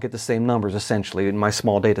 I'll get the same numbers, essentially, in my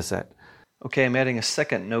small data set. Okay, I'm adding a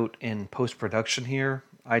second note in post-production here.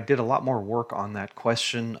 I did a lot more work on that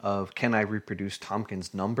question of can I reproduce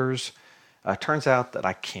Tompkins' numbers? Turns out that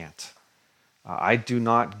I can't. I do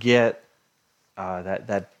not get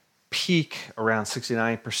that peak around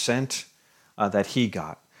 69% that he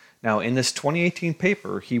got. Now, in this 2018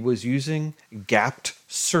 paper, he was using gapped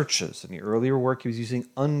searches. In the earlier work, he was using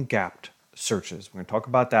ungapped searches. We're going to talk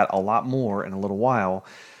about that a lot more in a little while,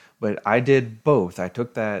 but I did both. I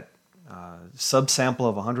took that subsample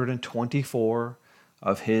of 124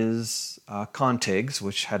 of his contigs,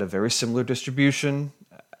 which had a very similar distribution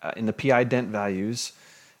in the p-ident values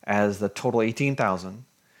as the total 18,000,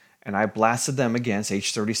 and I blasted them against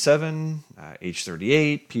H37,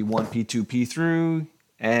 H38, P1, P2, P through,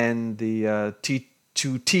 and the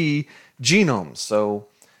T2T genomes.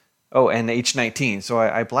 And H19. So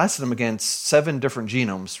I blasted them against 7 different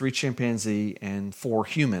genomes, 3 chimpanzee and 4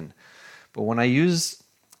 human. But when I use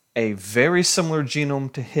a very similar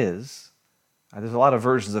genome to his, there's a lot of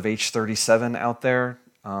versions of H37 out there.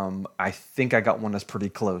 I think I got one that's pretty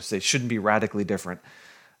close. It shouldn't be radically different.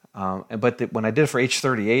 But when I did it for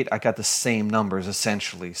H38, I got the same numbers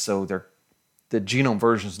essentially. So the genome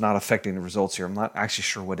version is not affecting the results here. I'm not actually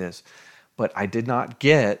sure what is. But I did not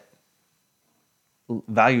get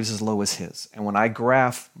values as low as his. And when I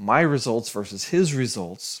graph my results versus his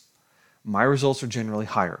results, my results are generally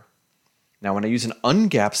higher. Now, when I use an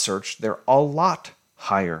ungapped search, they're a lot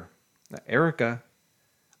higher. Now, Erica,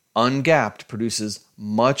 ungapped, produces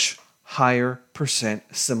much higher percent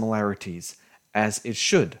similarities, as it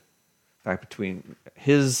should. In fact, between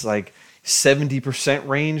his 70%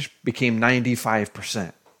 range became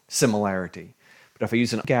 95% similarity. But if I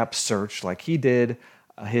use an ungapped search like he did,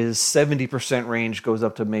 his 70% range goes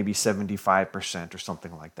up to maybe 75% or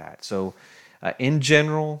something like that. So in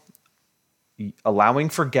general, allowing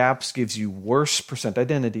for gaps gives you worse percent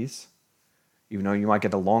identities. Even though you might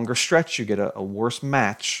get a longer stretch, you get a worse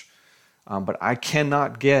match. But I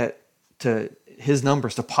cannot get to his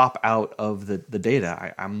numbers to pop out of the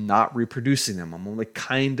data. I'm not reproducing them. I'm only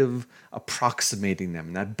kind of approximating them.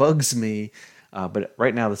 And that bugs me. But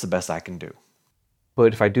right now, that's the best I can do.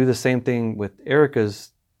 But if I do the same thing with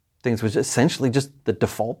Erica's things, which is essentially just the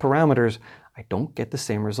default parameters, I don't get the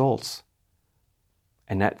same results.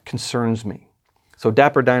 And that concerns me. So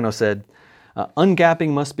Dapper Dino said, ungapping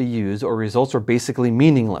must be used or results are basically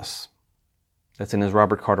meaningless. That's in his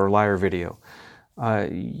Robert Carter Liar video.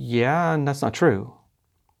 Yeah, and that's not true.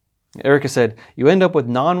 Erica said, you end up with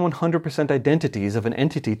non-100% identities of an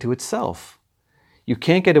entity to itself. You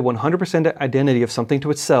can't get a 100% identity of something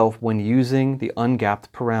to itself when using the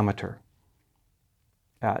ungapped parameter.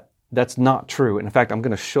 That's not true. And in fact, I'm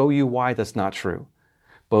going to show you why that's not true,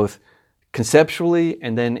 both conceptually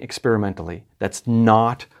and then experimentally. That's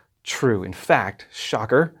not true. In fact,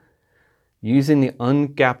 shocker, using the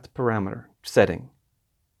ungapped parameter setting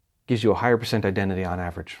gives you a higher percent identity on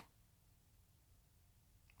average.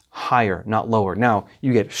 Higher, not lower. Now,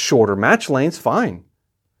 you get shorter match lengths, fine.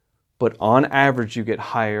 But on average, you get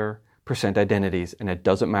higher percent identities, and it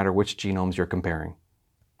doesn't matter which genomes you're comparing.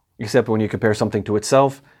 Except when you compare something to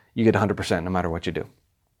itself, you get 100% no matter what you do.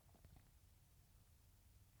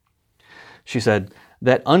 She said,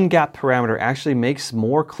 that ungapped parameter actually makes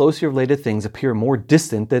more closely related things appear more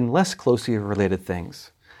distant than less closely related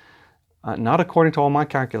things. Not according to all my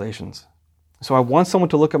calculations. So I want someone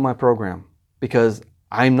to look at my program because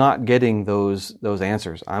I'm not getting those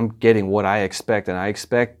answers. I'm getting what I expect, and I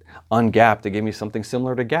expect ungapped to give me something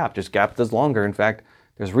similar to gapped. Just gapped is longer. In fact,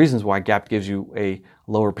 There's reasons why gap gives you a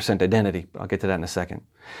lower percent identity. I'll get to that in a second.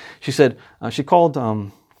 She said, she called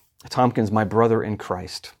Tompkins my brother in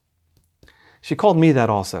Christ. She called me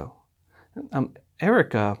that also.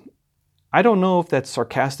 Erica, I don't know if that's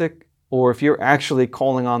sarcastic or if you're actually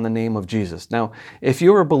calling on the name of Jesus. Now, if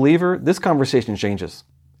you're a believer, this conversation changes.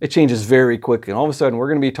 It changes very quickly. And all of a sudden, we're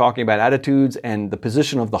going to be talking about attitudes and the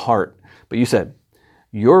position of the heart. But you said,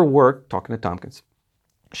 your work, talking to Tompkins,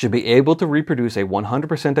 should be able to reproduce a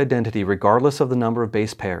 100% identity regardless of the number of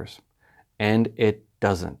base pairs. And it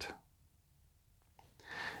doesn't.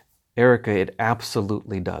 Erica, it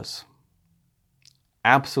absolutely does.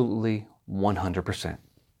 Absolutely 100%.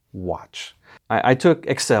 Watch. I took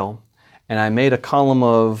Excel and I made a column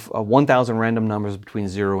of 1,000 random numbers between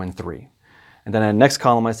 0 and 3. And then in the next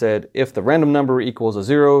column I said, if the random number equals a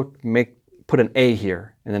 0, put an A here.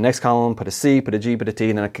 In the next column, put a C, put a G, put a T,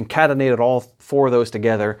 and then I concatenated all 4 of those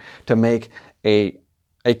together to make a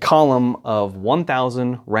column of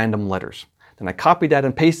 1,000 random letters. Then I copied that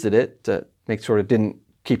and pasted it to make sure it didn't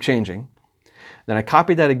keep changing. Then I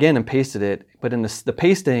copied that again and pasted it, but in the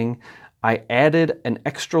pasting, I added an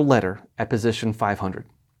extra letter at position 500.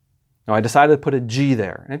 Now I decided to put a G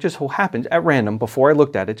there, and it just so happened, at random, before I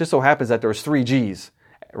looked at it, just so happens that there was 3 Gs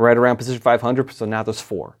right around position 500, so now there's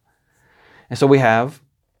 4. And so we have,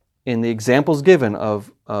 in the examples given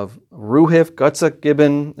of Ruhif, Gutzak,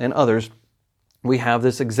 Gibbon, and others, we have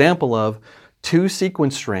this example of 2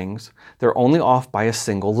 sequence strings. They're only off by a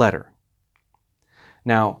single letter.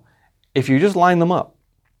 Now, if you just line them up,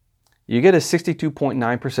 you get a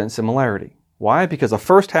 62.9% similarity. Why? Because the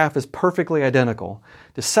first half is perfectly identical.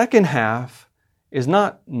 The second half is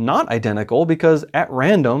not identical because at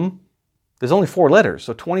random, there's only 4 letters.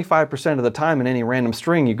 So 25% of the time in any random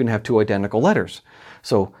string, you can have 2 identical letters.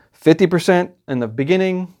 So 50% in the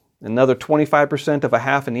beginning, another 25% of a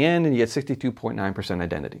half in the end, and you get 62.9%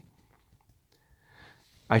 identity.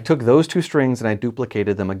 I took those 2 strings and I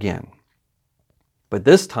duplicated them again. But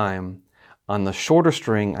this time, on the shorter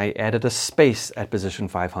string, I added a space at position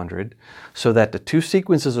 500 so that the 2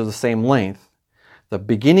 sequences are the same length. The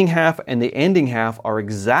beginning half and the ending half are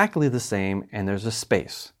exactly the same, and there's a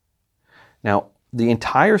space. Now, the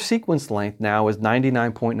entire sequence length now is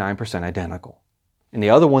 99.9% identical. In the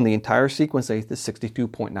other one, the entire sequence length is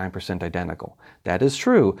 62.9% identical. That is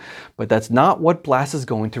true, but that's not what BLAS is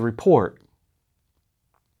going to report.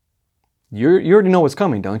 You already know what's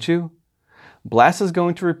coming, don't you? BLAS is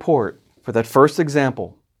going to report, for that first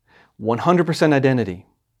example, 100% identity.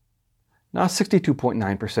 Not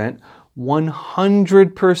 62.9%,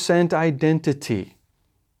 100% identity.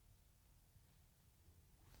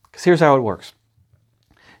 Because here's how it works.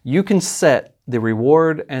 You can set the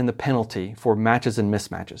reward and the penalty for matches and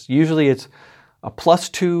mismatches. Usually it's a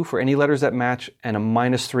 +2 for any letters that match and a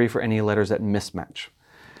 -3 for any letters that mismatch.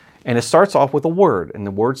 And it starts off with a word, and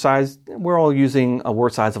the word size, we're all using a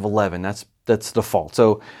word size of 11. That's default.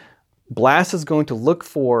 So BLAS is going to look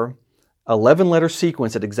for 11-letter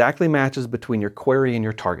sequence that exactly matches between your query and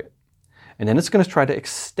your target. And then it's going to try to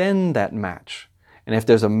extend that match. And if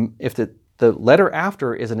the letter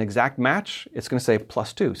after is an exact match, it's going to say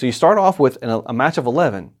 +2. So you start off with a match of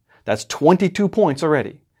 11. That's 22 points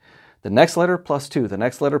already. The next letter +2, the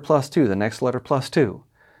next letter +2, the next letter +2.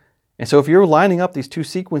 And so if you're lining up these 2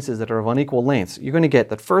 sequences that are of unequal lengths, you're going to get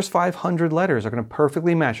that first 500 letters are going to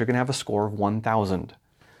perfectly match. You're going to have a score of 1,000.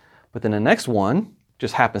 But then the next one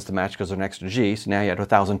just happens to match because they're next to G, so now you have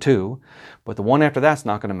 1,002. But the one after that's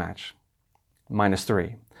not going to match,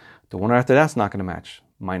 -3. The one after that's not going to match,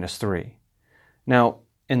 -3. Now,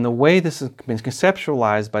 in the way this has been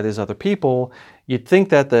conceptualized by these other people, you'd think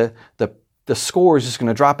that the score is just going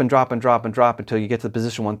to drop and drop and drop and drop until you get to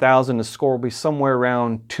position 1,000. The score will be somewhere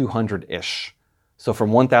around 200-ish. So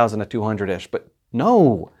from 1,000 to 200-ish. But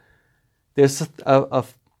no, there's a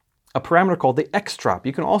parameter called the X drop.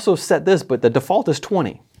 You can also set this, but the default is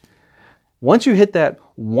 20. Once you hit that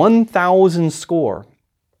 1,000 score,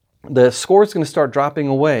 the score is going to start dropping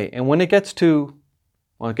away. And when it gets to,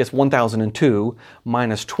 it gets 1,002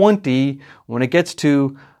 minus 20, when it gets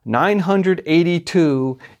to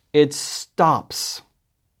 982, it stops.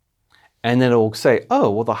 And then it will say,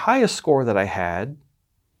 oh, well, the highest score that I had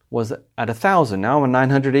was at 1,000. Now I'm at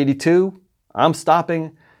 982. I'm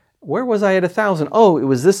stopping. Where was I at 1,000? Oh, it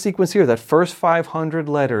was this sequence here. That first 500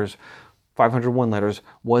 letters, 501 letters,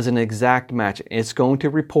 was an exact match. It's going to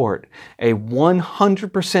report a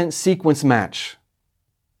 100% sequence match.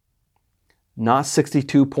 Not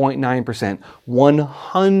 62.9%,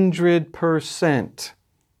 100%.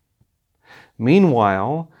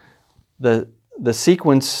 Meanwhile, the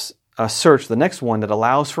sequence search, the next one that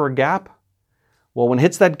allows for a gap, well, when it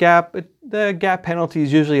hits that gap, the gap penalty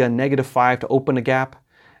is usually a -5 to open a gap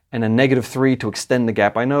and a -3 to extend the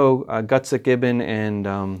gap. I know Gutsick, Gibbon,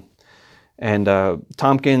 and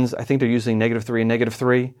Tompkins, I think they're using -3 and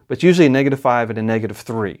 -3, but it's usually a -5 and a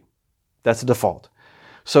 -3. That's the default.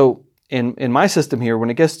 So in my system here, when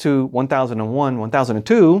it gets to 1001,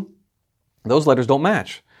 1002, those letters don't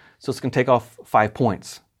match. So it's going to take off 5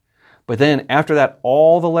 points. But then after that,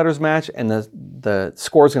 all the letters match and the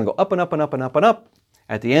score is going to go up and up and up and up and up.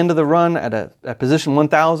 At the end of the run, at position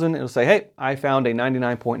 1000, it'll say, hey, I found a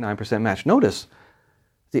 99.9% match. Notice,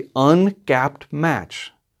 the ungapped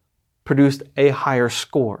match produced a higher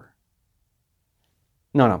score.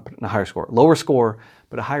 No, not a higher score. Lower score,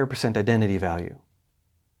 but a higher percent identity value.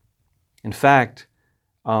 In fact,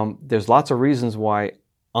 there's lots of reasons why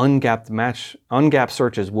ungapped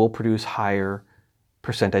searches will produce higher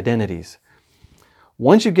percent identities.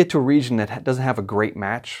 Once you get to a region that doesn't have a great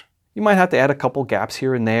match, you might have to add a couple gaps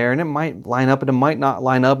here and there, and it might line up and it might not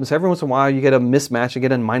line up. And so every once in a while you get a mismatch, you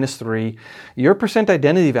get a -3. Your percent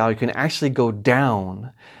identity value can actually go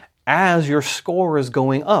down as your score is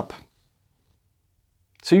going up.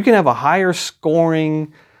 So you can have a higher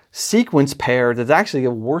scoring sequence pair that's actually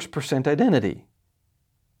a worse percent identity.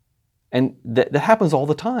 And that happens all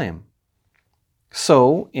the time.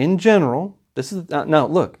 So in general, this is, now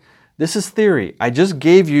look, this is theory. I just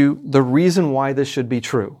gave you the reason why this should be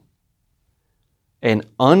true. An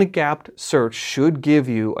ungapped search should give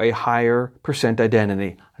you a higher percent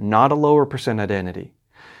identity, not a lower percent identity.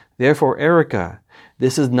 Therefore, Erica,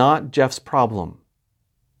 this is not Jeff's problem.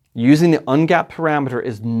 Using the ungapped parameter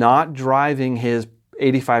is not driving his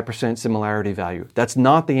 85% similarity value. That's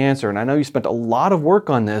not the answer. And I know you spent a lot of work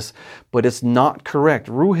on this, but it's not correct.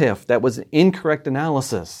 Ruhif, that was an incorrect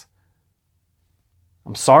analysis.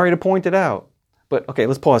 I'm sorry to point it out. But okay,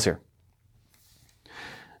 let's pause here.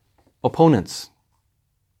 Opponents.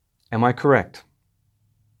 Am I correct?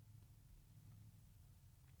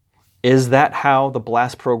 Is that how the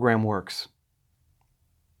BLAST program works?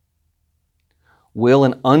 Will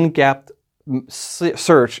an ungapped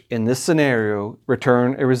search in this scenario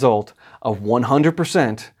return a result of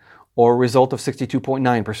 100% or a result of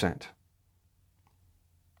 62.9%?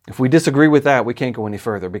 If we disagree with that, we can't go any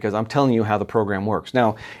further because I'm telling you how the program works.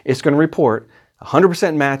 Now, it's going to report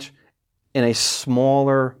 100% match in a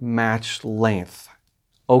smaller match length.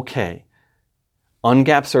 Okay.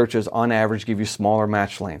 Ungapped searches on average give you smaller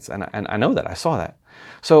match lengths. And I know that. I saw that.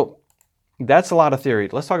 So that's a lot of theory.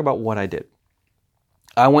 Let's talk about what I did.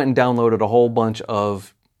 I went and downloaded a whole bunch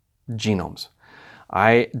of genomes.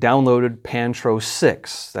 I downloaded Pantro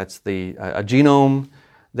 6. That's a genome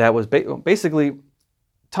that was basically,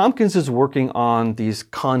 Tompkins is working on these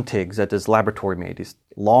contigs that this laboratory made, these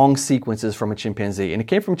long sequences from a chimpanzee. And it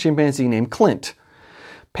came from a chimpanzee named Clint.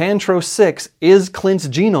 Pantro 6 is Clint's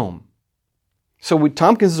genome. So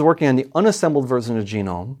Tompkins is working on the unassembled version of the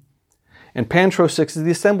genome, and Pantro 6 is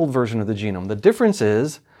the assembled version of the genome. The difference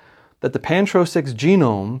is that the Pantro 6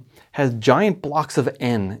 genome has giant blocks of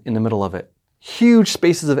N in the middle of it. Huge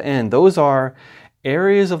spaces of N. Those are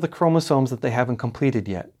areas of the chromosomes that they haven't completed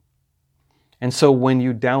yet. And so when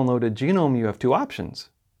you download a genome, you have two options.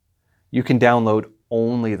 You can download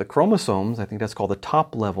only the chromosomes. I think that's called the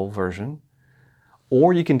top level version.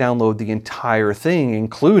 Or you can download the entire thing,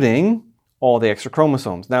 including all the extra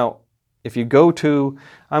chromosomes. Now, if you go to,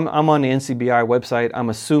 I'm on the NCBI website. I'm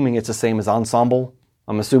assuming it's the same as Ensemble.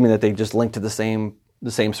 I'm assuming that they just link to the same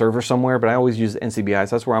server somewhere, but I always use NCBI,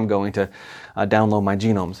 so that's where I'm going to download my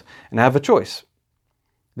genomes. And I have a choice.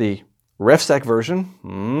 The RefSec version,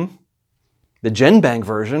 the GenBank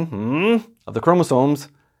version of the chromosomes,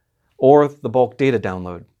 or the bulk data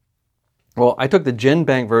download. Well, I took the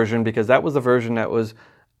GenBank version because that was the version that was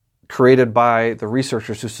created by the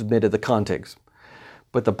researchers who submitted the contigs.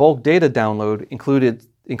 But the bulk data download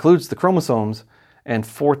includes the chromosomes and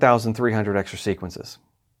 4,300 extra sequences.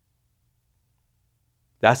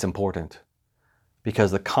 That's important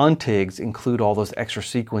because the contigs include all those extra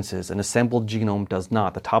sequences. An assembled genome does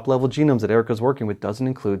not. The top level genomes that Erica's working with doesn't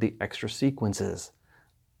include the extra sequences.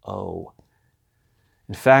 Oh.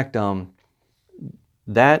 In fact,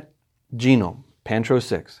 that genome, Pantro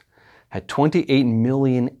 6, had 28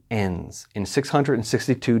 million Ns in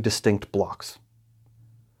 662 distinct blocks.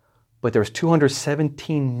 But there's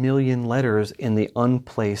 217 million letters in the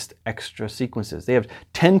unplaced extra sequences. They have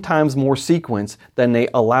 10 times more sequence than they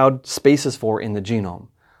allowed spaces for in the genome.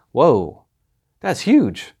 Whoa, that's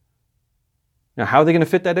huge. Now, how are they going to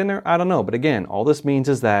fit that in there? I don't know. But again, all this means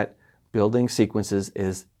is that building sequences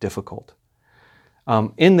is difficult.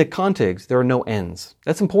 In the contigs, there are no Ns.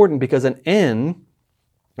 That's important because an N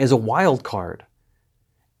is a wild card.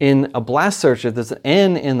 In a BLAST search, if there's an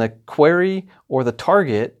N in the query or the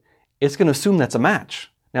target, it's going to assume that's a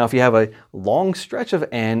match. Now, if you have a long stretch of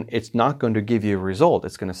N, it's not going to give you a result.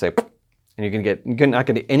 It's going to say, and you're not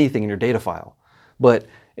going to get anything in your data file. But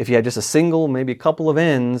if you had just a single, maybe a couple of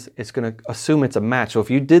N's, it's going to assume it's a match. So if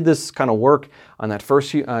you did this kind of work on that first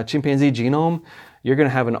chimpanzee genome, you're going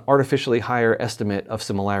to have an artificially higher estimate of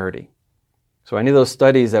similarity. So any of those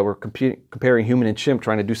studies that were comparing human and chimp,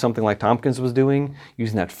 trying to do something like Tompkins was doing,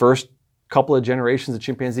 using that first couple of generations of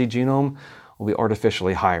chimpanzee genome, will be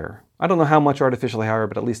artificially higher. I don't know how much artificially higher,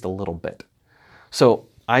 but at least a little bit. So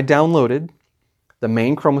I downloaded the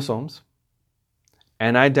main chromosomes,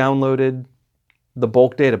 and I downloaded the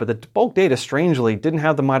bulk data, but the bulk data strangely didn't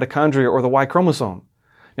have the mitochondria or the Y chromosome.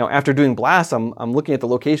 Now, after doing BLAST, I'm looking at the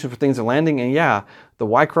location for things that are landing, and yeah, the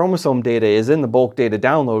Y chromosome data is in the bulk data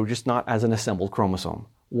download, just not as an assembled chromosome.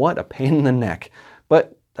 What a pain in the neck.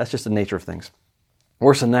 But that's just the nature of things.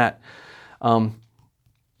 Worse than that,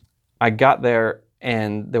 I got there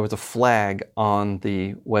and there was a flag on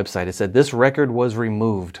the website. It said, this record was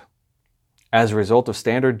removed as a result of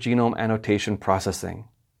standard genome annotation processing.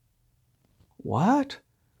 What?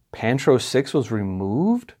 Pantro 6 was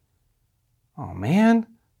removed? Oh man.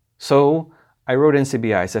 So I wrote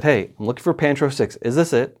NCBI. I said, hey, I'm looking for Pantro 6. Is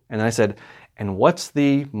this it? And then I said, and what's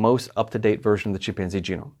the most up-to-date version of the chimpanzee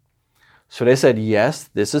genome? So they said,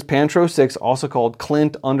 yes, this is Pantro 6, also called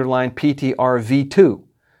Clint_PTR-V2.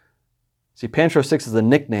 See, Pantro 6 is a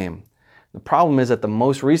nickname. The problem is that the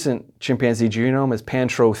most recent chimpanzee genome is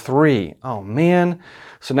Pantro 3. Oh man.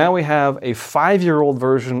 So now we have a 5-year-old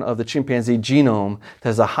version of the chimpanzee genome that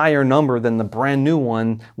has a higher number than the brand new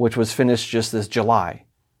one, which was finished just this July.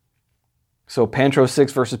 So Pantro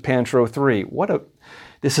 6 versus Pantro 3.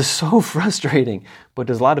 This is so frustrating, but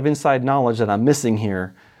there's a lot of inside knowledge that I'm missing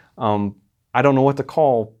here. I don't know what to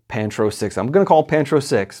call Pantro 6. I'm going to call it Pantro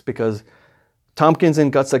 6 because Tompkins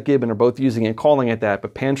and Gutzak-Gibbon are both using it, calling it that,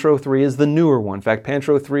 but Pantro 3 is the newer one. In fact,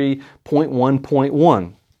 Pantro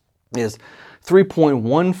 3.1.1 is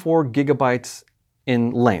 3.14 gigabytes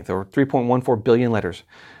in length, or 3.14 billion letters.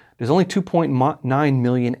 There's only 2.9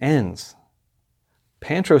 million N's.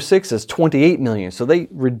 Pantro 6 is 28 million, so they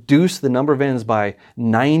reduced the number of N's by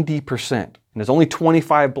 90%. And there's only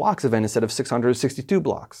 25 blocks of N instead of 662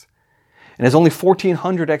 blocks. And there's only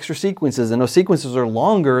 1,400 extra sequences, and those sequences are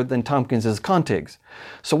longer than Tompkins' contigs.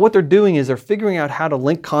 So what they're doing is they're figuring out how to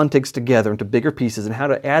link contigs together into bigger pieces and how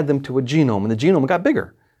to add them to a genome, and the genome got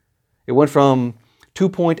bigger. It went from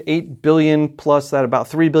 2.8 billion plus that about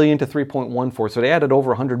 3 billion to 3.14, so they added over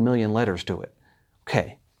 100 million letters to it.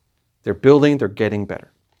 Okay, they're building, they're getting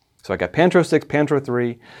better. So I got Pantro 6, Pantro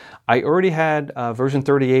 3. I already had version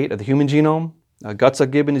 38 of the human genome.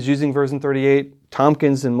 Gutzak-Gibbon is using version 38.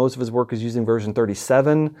 Tompkins in most of his work is using version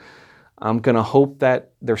 37. I'm going to hope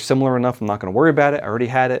that they're similar enough. I'm not going to worry about it. I already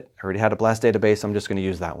had it. I already had a BLAST database. I'm just going to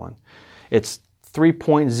use that one. It's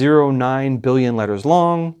 3.09 billion letters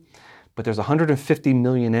long, but there's 150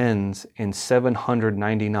 million N's in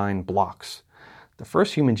 799 blocks. The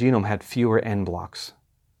first human genome had fewer N blocks.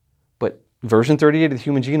 But version 38 of the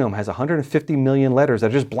human genome has 150 million letters that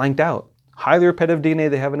are just blanked out. Highly repetitive DNA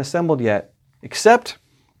they haven't assembled yet. Except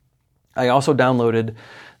I also downloaded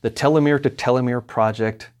the telomere to telomere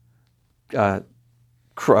project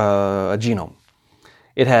genome.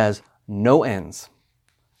 It has no N's,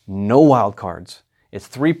 no wildcards. It's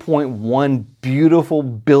 3.1 beautiful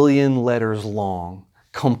billion letters long,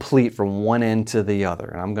 complete from one end to the other.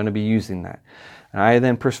 And I'm going to be using that. And I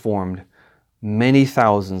then performed many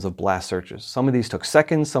thousands of BLAST searches. Some of these took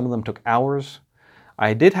seconds, some of them took hours.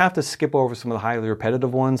 I did have to skip over some of the highly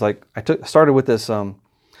repetitive ones. Like started with this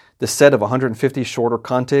set of 150 shorter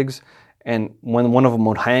contigs, and when one of them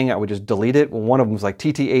would hang, I would just delete it. Well, one of them was like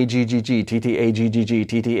TTAGGG, TTAGGG,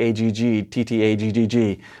 TTAGG,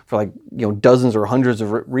 TTAGGG for like dozens or hundreds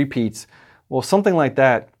of repeats. Well, something like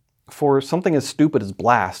that for something as stupid as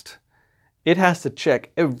BLAST, it has to check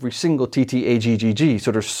every single TTAGGG. So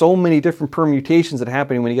there's so many different permutations that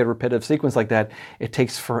happen when you get a repetitive sequence like that, it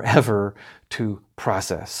takes forever to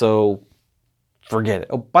process. So forget it.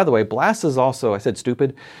 Oh, by the way, BLAST is also, I said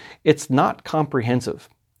stupid, it's not comprehensive.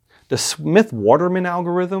 The Smith-Waterman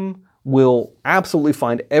algorithm will absolutely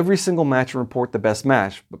find every single match and report the best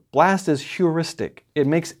match, but BLAST is heuristic. It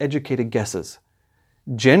makes educated guesses.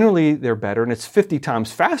 Generally, they're better, and it's 50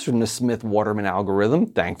 times faster than the Smith-Waterman algorithm,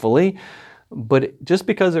 thankfully. But just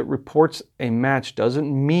because it reports a match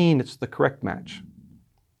doesn't mean it's the correct match.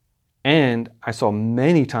 And I saw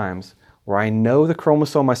many times where I know the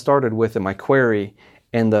chromosome I started with in my query,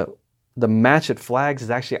 and the match it flags is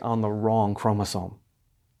actually on the wrong chromosome.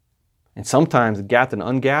 And sometimes gapped and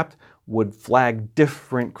ungapped would flag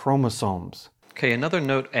different chromosomes. Okay, another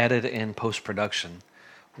note added in post-production.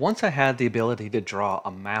 Once I had the ability to draw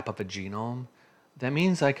a map of a genome, that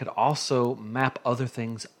means I could also map other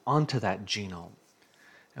things onto that genome.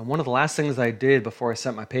 And one of the last things I did before I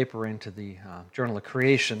sent my paper into the Journal of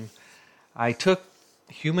Creation, I took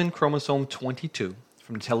human chromosome 22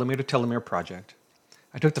 from the Telomere to Telomere project.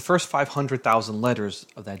 I took the first 500,000 letters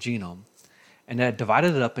of that genome, and I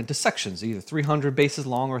divided it up into sections, either 300 bases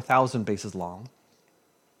long or 1,000 bases long.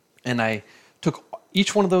 And I took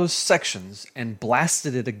each one of those sections and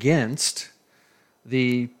blasted it against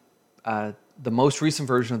the most recent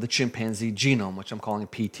version of the chimpanzee genome, which I'm calling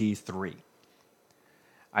PT3.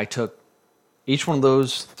 I took each one of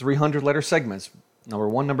those 300-letter segments, number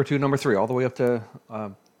 1, number 2, number 3, all the way up to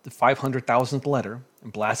the 500,000th letter,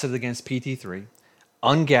 and blasted it against PT3,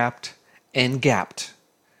 ungapped and gapped,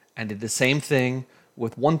 and did the same thing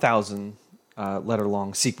with 1,000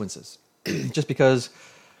 letter-long sequences. Just because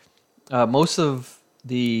most of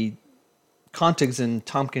the contigs in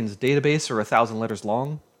Tompkins' database are 1,000 letters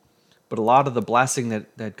long, but a lot of the blasting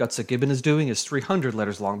that Gutsa Gibbon is doing is 300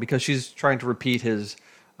 letters long because she's trying to repeat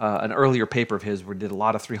an earlier paper of his where did a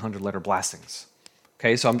lot of 300-letter blastings.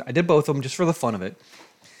 Okay, so I did both of them just for the fun of it,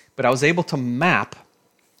 but I was able to map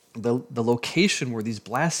the location where these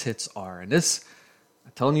blast hits are. And this,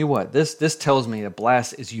 I'm telling you what, this tells me that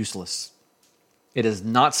blast is useless. It is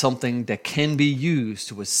not something that can be used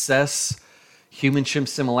to assess human-chimp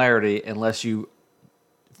similarity unless you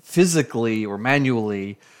physically or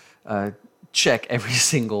manually check every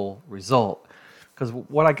single result. Because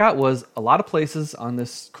what I got was a lot of places on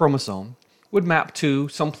this chromosome would map to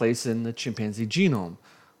some place in the chimpanzee genome,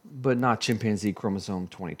 but not chimpanzee chromosome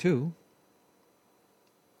 22.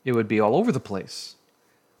 It would be all over the place.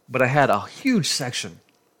 But I had a huge section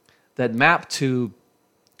that mapped to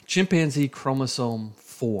chimpanzee chromosome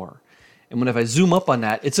 4. And if I zoom up on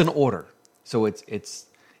that, it's in order. So it's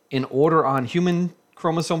in order on human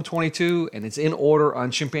chromosome 22, and it's in order on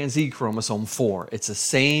chimpanzee chromosome 4. It's the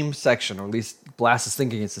same section, or at least Blast is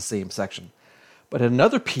thinking it's the same section. But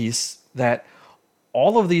another piece that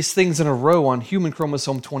all of these things in a row on human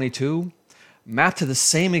chromosome 22 map to the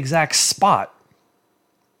same exact spot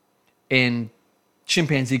in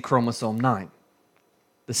chimpanzee chromosome 9.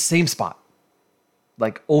 The same spot,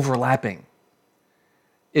 like overlapping.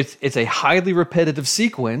 It's a highly repetitive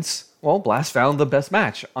sequence. Well, Blast found the best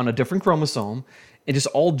match on a different chromosome and just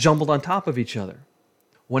all jumbled on top of each other.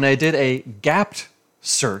 When I did a gapped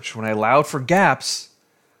search, when I allowed for gaps,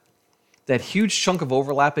 that huge chunk of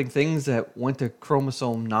overlapping things that went to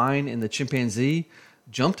chromosome 9 in the chimpanzee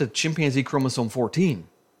jumped to chimpanzee chromosome 14.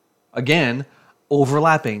 Again,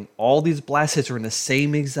 overlapping. All these blast hits are in the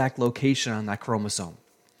same exact location on that chromosome.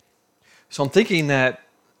 So I'm thinking that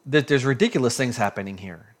there's ridiculous things happening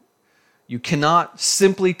here. You cannot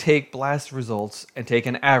simply take blast results and take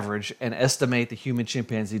an average and estimate the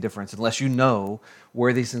human-chimpanzee difference unless you know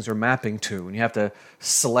where these things are mapping to, and you have to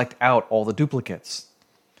select out all the duplicates.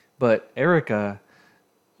 But Erica,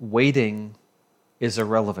 weighting is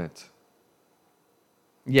irrelevant.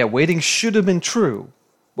 Yeah, weighting should have been true,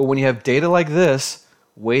 but when you have data like this,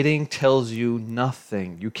 weighting tells you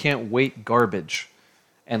nothing. You can't weight garbage,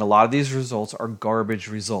 and a lot of these results are garbage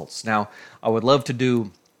results. Now, I would love to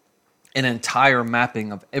do an entire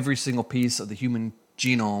mapping of every single piece of the human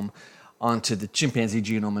genome onto the chimpanzee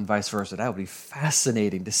genome and vice versa. That would be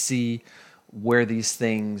fascinating to see where these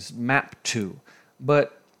things map to.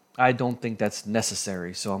 But I don't think that's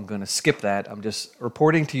necessary, so I'm going to skip that. I'm just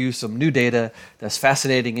reporting to you some new data that's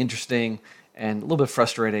fascinating, interesting, and a little bit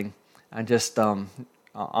frustrating. And just,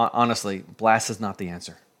 honestly, blast is not the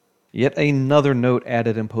answer. Yet another note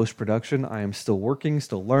added in post-production. I am still working,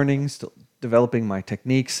 still learning, still developing my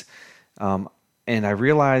techniques. And I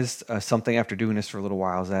realized something after doing this for a little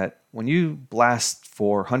while is that when you blast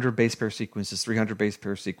for 100 base pair sequences, 300 base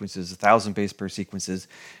pair sequences, 1,000 base pair sequences,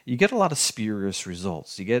 you get a lot of spurious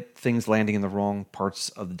results. You get things landing in the wrong parts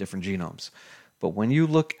of the different genomes. But when you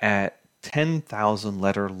look at 10,000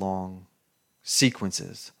 letter long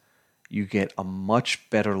sequences, you get a much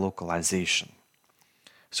better localization.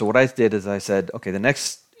 So what I did is I said, okay, the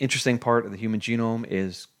next interesting part of the human genome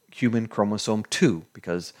is human chromosome 2,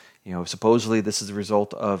 because supposedly this is the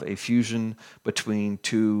result of a fusion between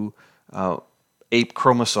two ape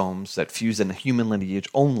chromosomes that fuse in a human lineage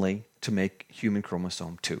only to make human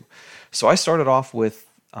chromosome 2. So I started off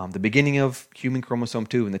with the beginning of human chromosome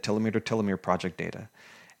 2 in the Telomere to Telomere project data,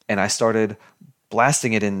 and I started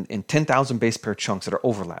blasting it in 10,000 base pair chunks that are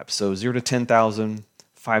overlapped. So 0 to 10,000,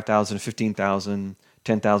 5,000 to 15,000,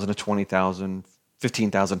 10,000 to 20,000,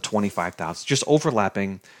 15,000, 25,000, just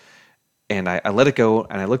overlapping And I let it go,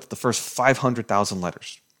 and I looked at the first 500,000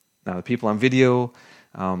 letters. Now, the people on video,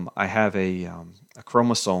 I have a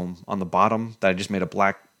chromosome on the bottom that I just made a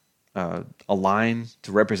black a line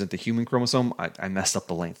to represent the human chromosome. I messed up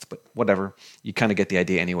the length, but whatever. You kind of get the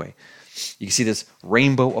idea anyway. You can see this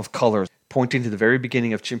rainbow of colors pointing to the very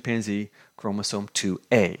beginning of chimpanzee chromosome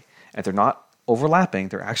 2A. And they're not overlapping,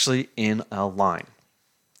 they're actually in a line.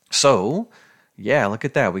 So, yeah, look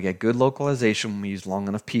at that. We get good localization when we use long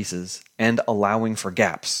enough pieces and allowing for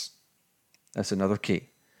gaps. That's another key.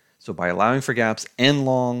 So by allowing for gaps and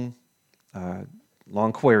long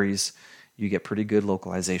queries, you get pretty good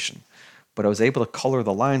localization. But I was able to color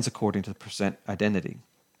the lines according to the percent identity.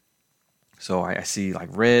 So I see like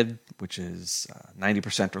red, which is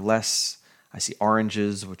 90% or less. I see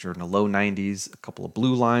oranges, which are in the low 90s. A couple of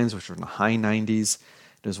blue lines, which are in the high 90s.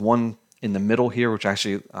 There's one in the middle here, which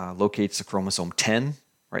actually locates the chromosome 10,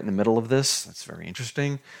 right in the middle of this. That's very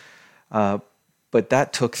interesting. But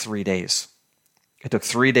that took 3 days. It took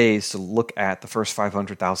 3 days to look at the first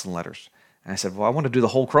 500,000 letters. And I said, well, I want to do the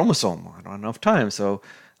whole chromosome. I don't have enough time. So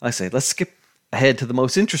I say, let's skip ahead to the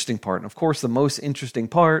most interesting part. And of course, the most interesting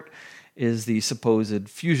part is the supposed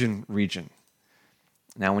fusion region.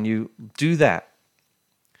 Now, when you do that,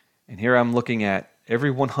 and here I'm looking at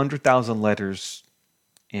every 100,000 letters,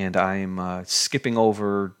 and I'm skipping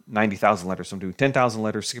over 90,000 letters. So I'm doing 10,000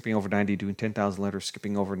 letters, skipping over 90, doing 10,000 letters,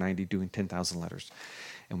 skipping over 90, doing 10,000 letters.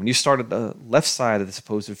 And when you start at the left side of the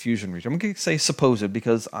supposed fusion region, I'm going to say supposed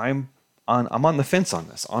because I'm on the fence on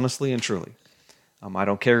this, honestly and truly. I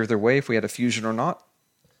don't care either way if we had a fusion or not.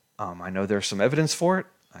 I know there's some evidence for it,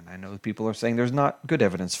 and I know people are saying there's not good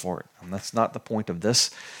evidence for it. And that's not the point of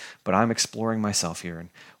this, but I'm exploring myself here. And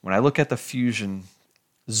when I look at the fusion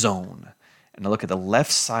zone, and I look at the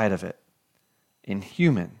left side of it in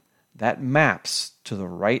human, that maps to the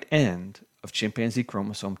right end of chimpanzee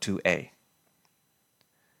chromosome 2A.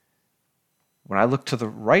 When I look to the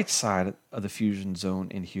right side of the fusion zone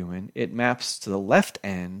in human, it maps to the left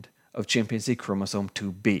end of chimpanzee chromosome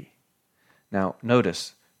 2B. Now,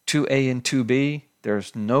 notice, 2A and 2B,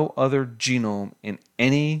 there's no other genome in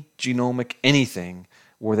any genomic anything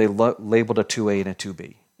where they labeled a 2A and a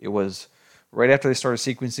 2B. It was right after they started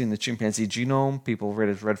sequencing the chimpanzee genome, people read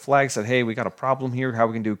as red flags, said, hey, we got a problem here, how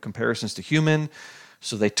we can do comparisons to human.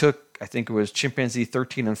 So they took, I think it was chimpanzee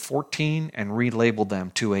 13 and 14, and relabeled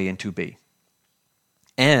them 2A and 2B.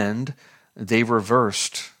 And they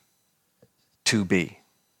reversed 2B.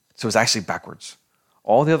 So it's actually backwards.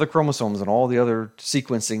 All the other chromosomes and all the other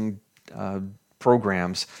sequencing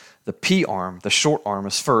programs, the P arm, the short arm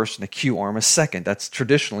is first, and the Q arm is second. That's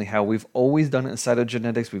traditionally how we've always done it in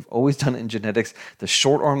cytogenetics. We've always done it in genetics. The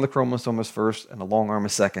short arm of the chromosome is first, and the long arm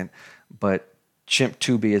is second. But Chimp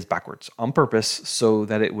 2B is backwards on purpose so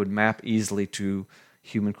that it would map easily to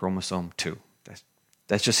human chromosome 2.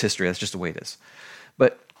 That's just history. That's just the way it is.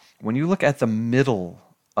 But when you look at the middle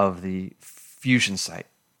of the fusion site,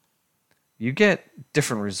 you get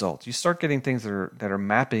different results. You start getting things that are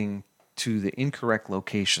mapping to the incorrect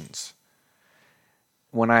locations.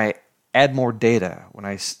 When I add more data, when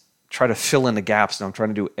I try to fill in the gaps, and I'm trying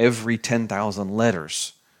to do every 10,000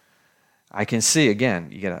 letters, I can see, again,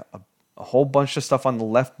 you get a whole bunch of stuff on the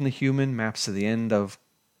left in the human maps to the end of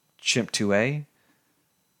Chimp 2A.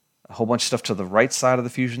 A whole bunch of stuff to the right side of the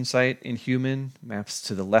fusion site in human maps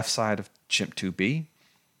to the left side of Chimp 2B.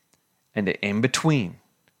 And in between,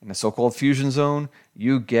 in the so-called fusion zone,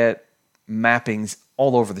 you get mappings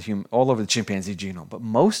all over the chimpanzee genome. But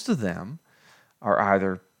most of them are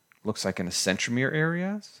either, looks like in the centromere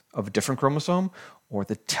areas of a different chromosome, or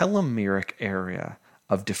the telomeric area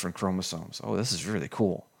of different chromosomes. Oh, this is really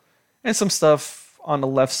cool. And some stuff on the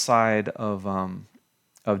left side of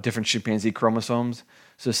different chimpanzee chromosomes.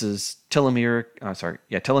 So this is telomeric and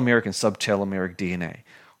subtelomeric DNA.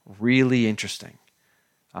 Really interesting.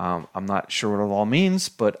 I'm not sure what it all means,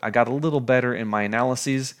 but I got a little better in my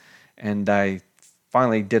analyses, and I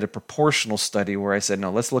finally did a proportional study where I said,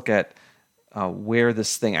 no, let's look at where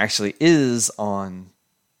this thing actually is on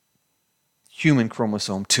human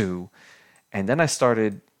chromosome 2. And then I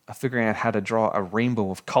started figuring out how to draw a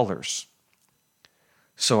rainbow of colors.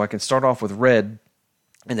 So I can start off with red,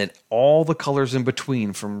 and then all the colors in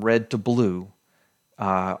between from red to blue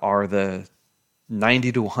are the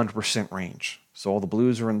 90 to 100% range. So all the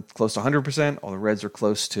blues are in close to 100%, all the reds are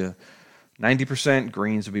close to 90%,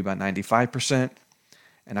 greens would be about 95%.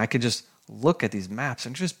 And I could just look at these maps,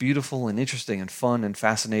 and just beautiful and interesting and fun and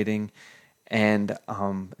fascinating. And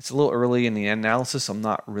it's a little early in the analysis. I'm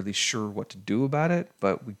not really sure what to do about it,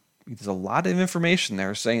 but there's a lot of information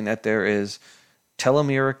there saying that there is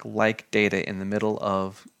telomeric-like data in the middle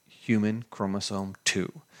of human chromosome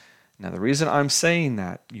 2. Now, the reason I'm saying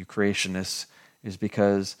that, you creationists, is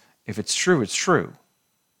because if it's true, it's true.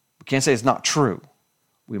 We can't say it's not true.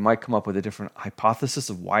 We might come up with a different hypothesis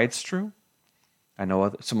of why it's true. I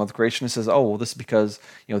know some other creationists says, oh, well, this is because,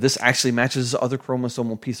 this actually matches the other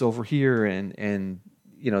chromosomal piece over here, and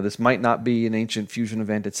this might not be an ancient fusion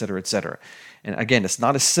event, et cetera, et cetera. And again, it's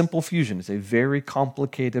not a simple fusion. It's a very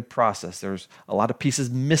complicated process. There's a lot of pieces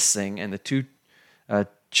missing, and the two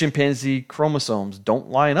chimpanzee chromosomes don't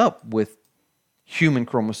line up with human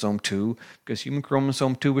chromosome 2, because human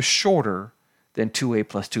chromosome 2 is shorter than 2A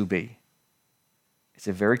plus 2B. It's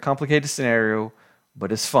a very complicated scenario,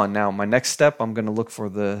 but it's fun. Now, my next step, I'm going to look for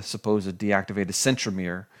the supposed deactivated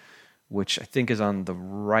centromere, which I think is on the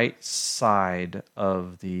right side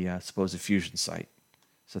of the supposed fusion site.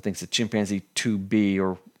 So I think it's a chimpanzee 2B,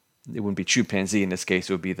 or it wouldn't be chimpanzee in this case,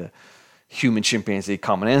 it would be the human chimpanzee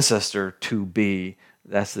common ancestor 2B.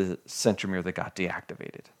 That's the centromere that got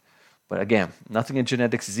deactivated. But again, nothing in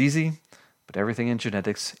genetics is easy, but everything in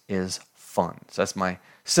genetics is fun. So that's my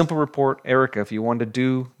simple report. Erica, if you want to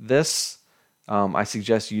do this, I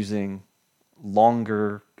suggest using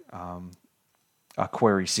longer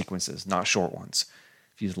query sequences, not short ones.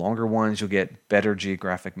 If you use longer ones, you'll get better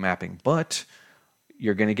geographic mapping, but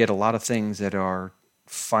you're going to get a lot of things that are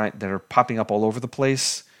popping up all over the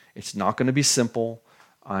place. It's not going to be simple.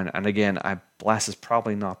 And again, BLAST is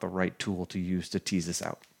probably not the right tool to use to tease this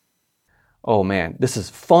out. Oh man, this is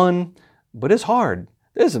fun, but it's hard.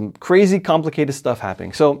 There's some crazy complicated stuff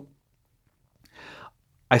happening. So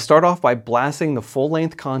I start off by blasting the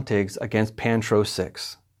full-length contigs against Pantro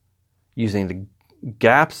 6 using the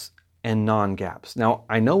gaps and non-gaps. Now,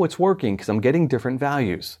 I know it's working because I'm getting different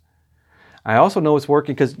values. I also know it's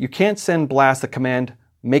working because you can't send BLAST the command,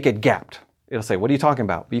 make it gapped. It'll say, what are you talking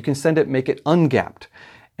about? But you can send it, make it ungapped.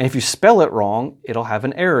 And if you spell it wrong, it'll have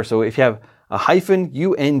an error. So if you have a hyphen,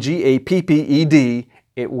 UNGAPPED,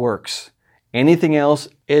 it works. Anything else,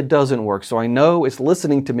 it doesn't work. So I know it's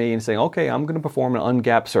listening to me and saying, okay, I'm going to perform an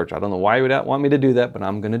ungapped search. I don't know why you would want me to do that, but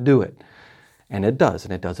I'm going to do it. And it does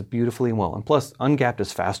it beautifully well. And plus, ungapped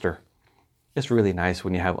is faster. It's really nice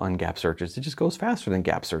when you have ungapped searches. It just goes faster than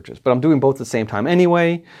gap searches. But I'm doing both at the same time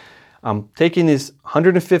anyway. I'm taking these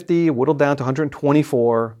 150, whittled down to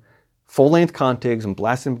 124 full-length contigs and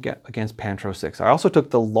blasting them against Pantro 6. I also took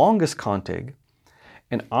the longest contig,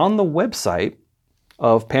 and on the website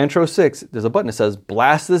of Pantro 6, there's a button that says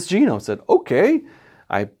blast this genome. I said, okay.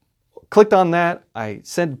 I clicked on that. I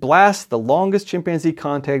said blast the longest chimpanzee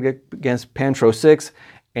contig against Pantro 6,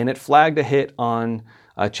 and it flagged a hit on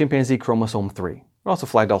chimpanzee chromosome 3. It also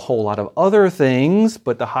flagged a whole lot of other things,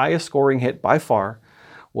 but the highest scoring hit by far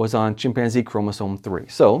was on chimpanzee chromosome 3.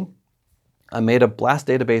 So I made a BLAST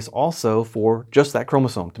database also for just that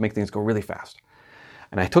chromosome to make things go really fast.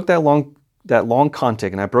 And I took that long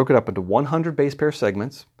contig and I broke it up into 100 base pair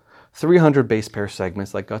segments, 300 base pair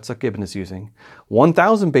segments like Gutzuk-Gibbon is using,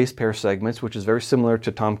 1,000 base pair segments, which is very similar to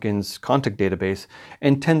Tompkins' contig database,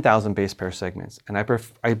 and 10,000 base pair segments. And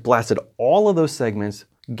I blasted all of those segments,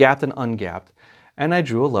 gapped and ungapped, and I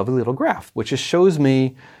drew a lovely little graph, which just shows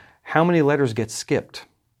me how many letters get skipped.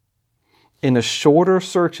 In the shorter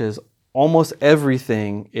searches, almost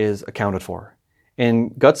everything is accounted for. In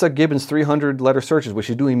Gutzuk-Gibbon's 300-letter searches, which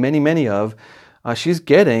she's doing many, many of, she's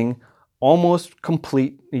getting almost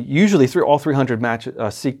complete. Usually, all 300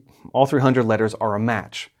 letters are a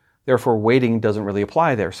match. Therefore, weighting doesn't really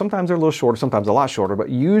apply there. Sometimes they're a little shorter, sometimes a lot shorter, but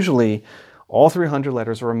usually all 300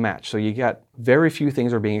 letters are a match. So you got very few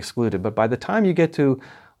things are being excluded. But by the time you get to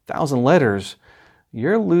 1,000 letters,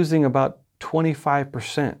 you're losing about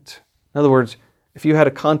 25%. In other words, if you had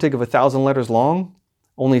a contig of 1,000 letters long,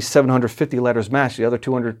 only 750 letters match. The other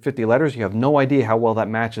 250 letters, you have no idea how well that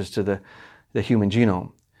matches to the human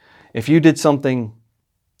genome. If you did something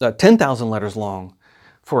 10,000 letters long,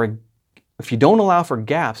 if you don't allow for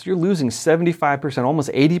gaps, you're losing 75%, almost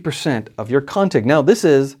 80% of your contig. Now, this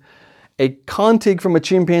is a contig from a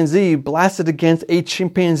chimpanzee blasted against a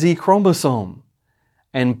chimpanzee chromosome.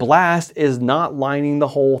 And BLAST is not lining the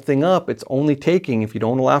whole thing up. It's only taking, if you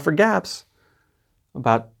don't allow for gaps,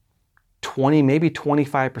 about 20, maybe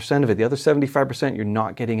 25% of it. The other 75%, you're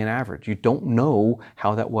not getting an average. You don't know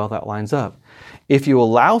how well that lines up. If you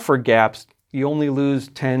allow for gaps, you only lose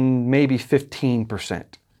 10, maybe 15%.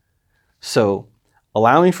 So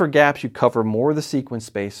allowing for gaps, you cover more of the sequence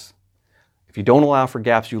space. If you don't allow for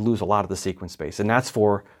gaps, you lose a lot of the sequence space. And that's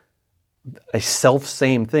for a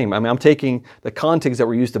self-same thing. I mean, I'm taking the contigs that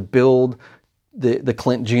were used to build the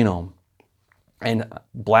Clint genome, and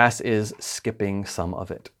BLAST is skipping some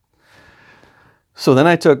of it. So then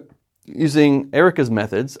I took, using Erica's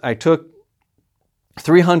methods, I took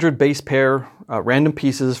 300 base pair random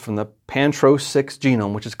pieces from the Pantros 6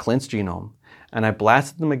 genome, which is Clint's genome, and I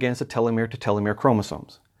blasted them against the telomere to telomere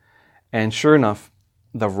chromosomes. And sure enough,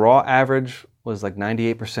 the raw average was like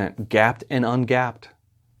 98%, gapped and ungapped.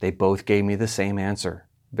 They both gave me the same answer.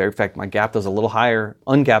 In fact, my gapped was a little higher,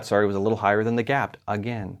 ungapped, was a little higher than the gapped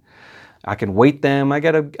again. I can weight them, I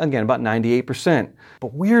get, again, about 98%.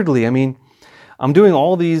 But weirdly, I'm doing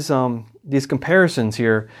all these comparisons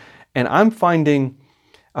here, and I'm finding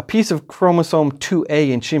a piece of chromosome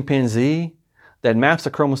 2A in chimpanzee that maps to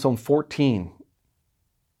chromosome 14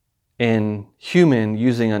 in human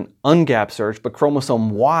using an ungapped search, but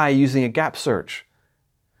chromosome Y using a gap search.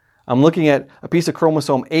 I'm looking at a piece of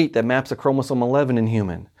chromosome 8 that maps to chromosome 11 in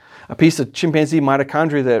human. A piece of chimpanzee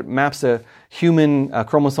mitochondria that maps to human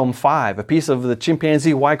chromosome 5. A piece of the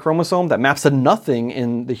chimpanzee Y chromosome that maps to nothing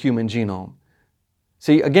in the human genome.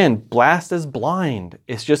 See, again, BLAST is blind.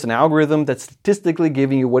 It's just an algorithm that's statistically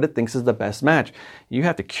giving you what it thinks is the best match. You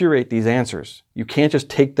have to curate these answers. You can't just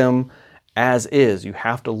take them as is. You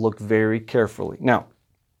have to look very carefully. Now,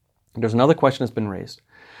 there's another question that's been raised.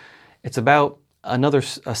 It's about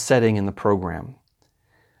a setting in the program.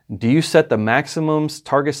 Do you set the maximum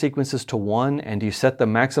target sequences to 1, and do you set the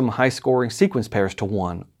maximum high-scoring sequence pairs to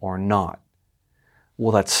 1 or not?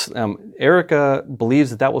 Well, that's Erica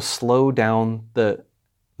believes that will slow down the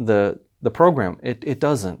program. It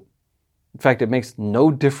doesn't. In fact, it makes no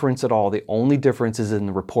difference at all. The only difference is in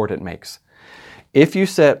the report it makes. If you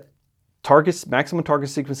set maximum target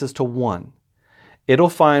sequences to 1, it'll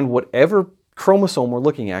find whatever chromosome we're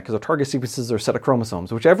looking at, because our target sequences are a set of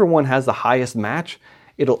chromosomes. Whichever one has the highest match,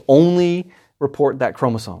 it'll only report that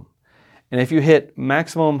chromosome. And if you hit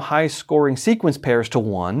maximum high scoring sequence pairs to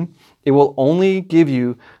 1, it will only give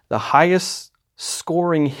you the highest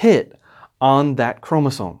scoring hit on that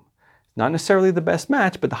chromosome. Not necessarily the best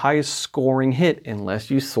match, but the highest scoring hit,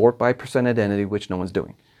 unless you sort by percent identity, which no one's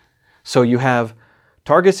doing. So you have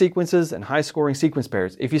target sequences and high scoring sequence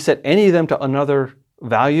pairs. If you set any of them to another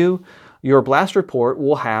value, your BLAST report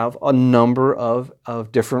will have a number of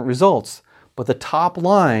different results. But the top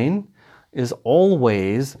line is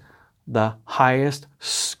always the highest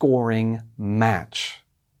scoring match.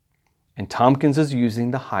 And Tompkins is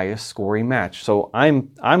using the highest scoring match. So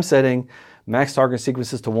I'm setting max target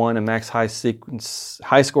sequences to 1 and max high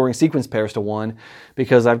scoring sequence pairs to 1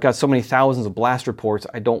 because I've got so many thousands of BLAST reports,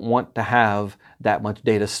 I don't want to have that much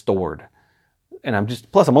data stored. And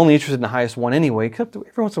plus I'm only interested in the highest one anyway, except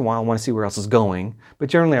every once in a while I want to see where else is going. But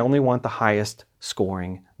generally I only want the highest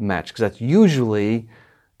scoring match because that's usually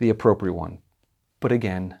the appropriate one. But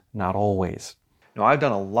again, not always. Now, I've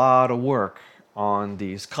done a lot of work on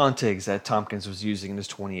these contigs that Tompkins was using in his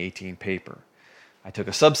 2018 paper. I took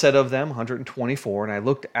a subset of them, 124, and I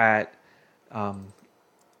looked at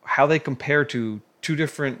how they compare to 2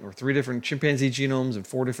 different or 3 different chimpanzee genomes and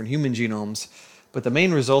 4 different human genomes. But the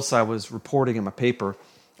main results I was reporting in my paper,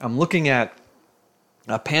 I'm looking at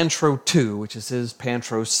Pantro 2, which is his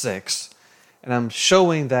Pantro 6, and I'm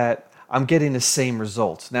showing that I'm getting the same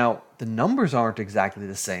results. Now, the numbers aren't exactly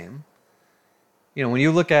the same. You know, when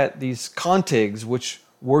you look at these contigs, which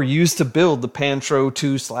were used to build the Pantro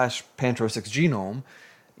 2/Pantro 6 genome,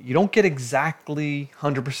 you don't get exactly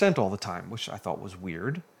 100% all the time, which I thought was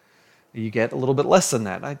weird. You get a little bit less than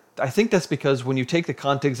that. I think that's because when you take the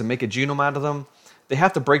contigs and make a genome out of them, they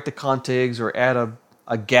have to break the contigs or add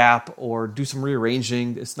a gap or do some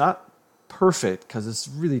rearranging. It's not perfect because it's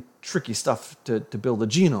really tricky stuff to build a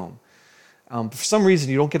genome. For some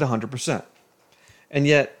reason, you don't get 100%. And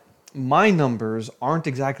yet, my numbers aren't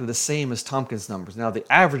exactly the same as Tompkins' numbers. Now, the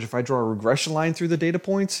average, if I draw a regression line through the data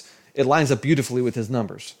points, it lines up beautifully with his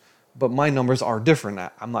numbers. But my numbers are different.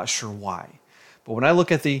 I'm not sure why. But when I look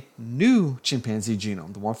at the new chimpanzee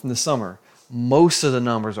genome, the one from the summer, most of the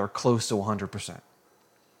numbers are close to 100%.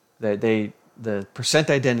 The percent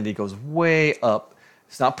identity goes way up.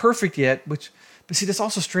 It's not perfect yet, but see, that's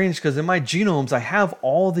also strange because in my genomes, I have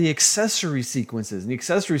all the accessory sequences. And the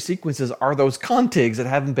accessory sequences are those contigs that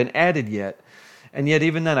haven't been added yet. And yet,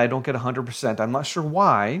 even then, I don't get 100%. I'm not sure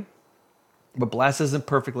why, but BLAST isn't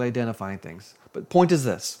perfectly identifying things. But the point is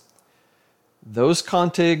this. Those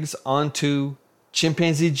contigs onto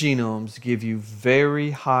chimpanzee genomes give you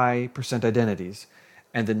very high percent identities.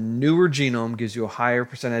 And the newer genome gives you a higher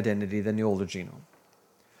percent identity than the older genome.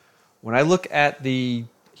 When I look at the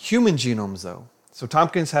human genomes, though, so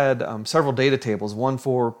Tompkins had several data tables, one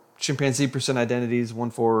for chimpanzee percent identities,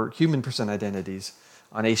 one for human percent identities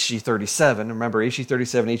on HG37. Remember,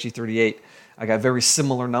 HG37, HG38, I got very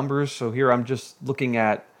similar numbers. So here I'm just looking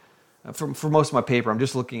at, for most of my paper, I'm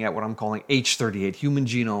just looking at what I'm calling H38, human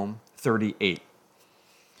genome 38.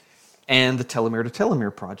 and the telomere to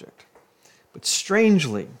telomere project. But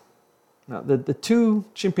strangely, now the two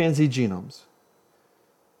chimpanzee genomes,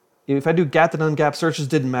 if I do gapped and ungapped searches,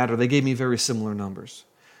 didn't matter. They gave me very similar numbers.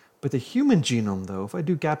 But the human genome, though, if I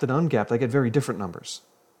do gapped and ungapped, I get very different numbers.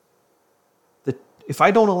 If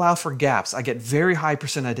I don't allow for gaps, I get very high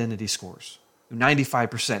percent identity scores.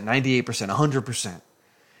 95%, 98%, 100%.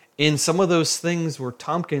 In some of those things where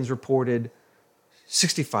Tompkins reported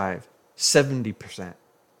 65, 70%.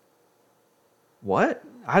 What?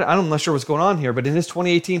 I'm not sure what's going on here, but in his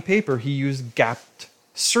 2018 paper, he used gapped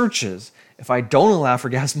searches. If I don't allow for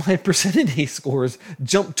gaps, my percentage scores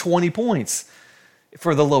jump 20 points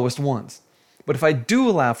for the lowest ones. But if I do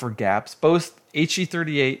allow for gaps, both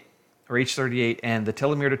HE38 or H38 and the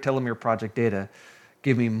telomere to telomere project data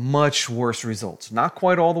give me much worse results. Not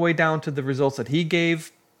quite all the way down to the results that he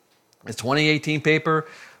gave, his 2018 paper,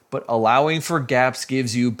 but allowing for gaps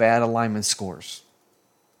gives you bad alignment scores.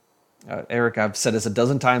 Eric, I've said this a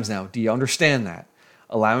dozen times now. Do you understand that?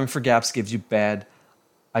 Allowing for gaps gives you bad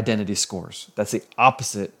identity scores. That's the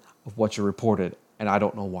opposite of what you reported, and I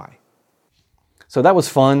don't know why. So that was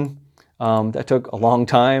fun. That took a long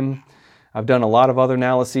time. I've done a lot of other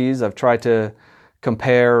analyses. I've tried to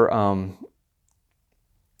compare.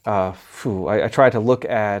 I tried to look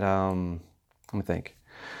at, let me think,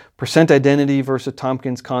 percent identity versus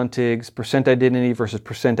Tompkins contigs, percent identity versus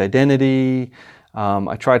percent identity.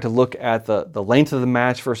 I tried to look at the length of the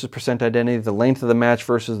match versus percent identity, the length of the match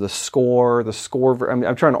versus the score.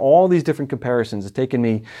 I'm trying all these different comparisons. It's taken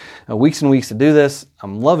me weeks and weeks to do this.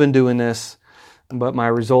 I'm loving doing this, but my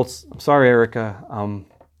results, I'm sorry, Erica,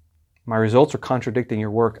 my results are contradicting your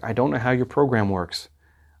work. I don't know how your program works.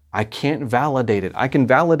 I can't validate it. I can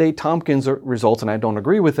validate Tompkins' results, and I don't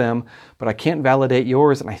agree with them, but I can't validate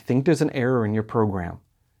yours, and I think there's an error in your program,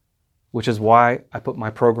 which is why I put my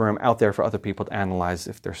program out there for other people to analyze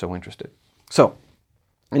if they're so interested. So,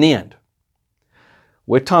 in the end,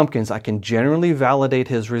 with Tompkins, I can generally validate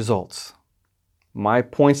his results. My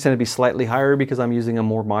points tend to be slightly higher because I'm using a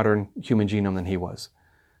more modern human genome than he was.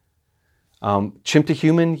 Chimp to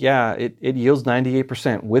human, yeah, it yields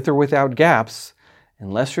 98% with or without gaps,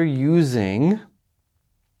 unless you're using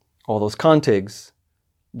all those contigs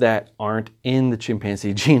that aren't in the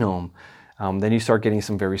chimpanzee genome. Then you start getting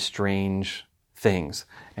some very strange things.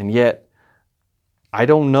 And yet, I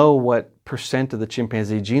don't know what percent of the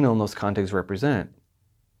chimpanzee genome those contigs represent.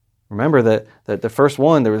 Remember that the first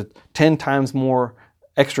one, there was 10 times more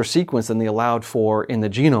extra sequence than they allowed for in the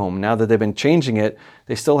genome. Now that they've been changing it,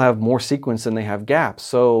 they still have more sequence than they have gaps.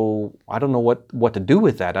 So I don't know what to do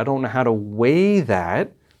with that. I don't know how to weigh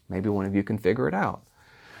that. Maybe one of you can figure it out.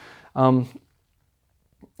 Another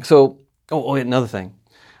thing.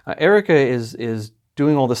 Erica is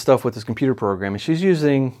doing all this stuff with this computer program, and she's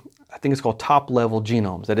using, I think it's called top-level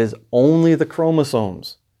genomes. That is only the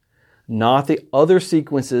chromosomes, not the other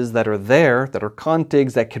sequences that are there, that are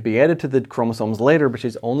contigs that could be added to the chromosomes later, but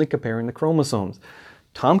she's only comparing the chromosomes.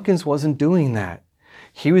 Tompkins wasn't doing that.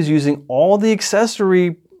 He was using all the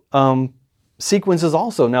accessory sequences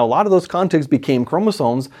also. Now, a lot of those contigs became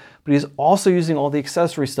chromosomes, but he's also using all the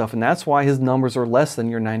accessory stuff, and that's why his numbers are less than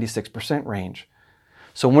your 96% range.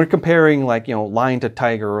 So when we're comparing, lion to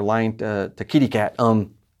tiger or lion to kitty cat,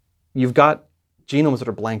 you've got genomes that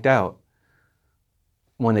are blanked out.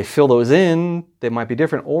 When they fill those in, they might be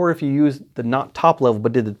different. Or if you use the not top level,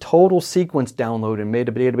 but did the total sequence download and made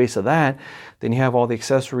a database of that, then you have all the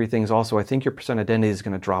accessory things also. I think your percent identity is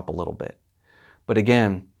going to drop a little bit. But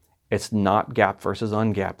again, it's not gapped versus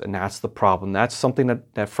ungapped, and that's the problem. That's something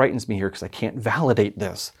that frightens me here because I can't validate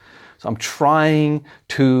this. So I'm trying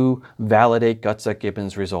to validate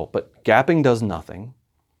Gutzek-Gibbons' result, but gapping does nothing.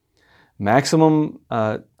 Maximum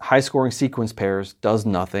high-scoring sequence pairs does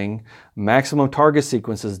nothing. Maximum target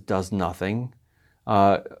sequences does nothing.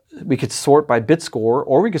 We could sort by bit score,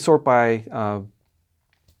 or we could sort by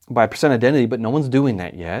percent identity, but no one's doing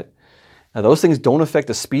that yet. Now, those things don't affect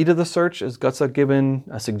the speed of the search, as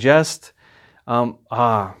Gutzek-Gibbons suggests.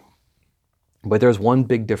 But there's one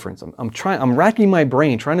big difference. I'm racking my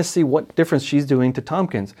brain trying to see what difference she's doing to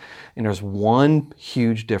Tompkins, and there's one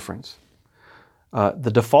huge difference.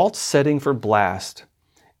 The default setting for BLAST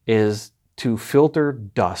is to filter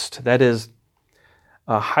dust. That is,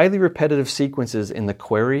 highly repetitive sequences in the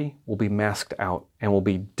query will be masked out and will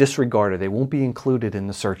be disregarded. They won't be included in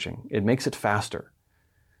the searching. It makes it faster.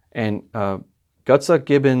 And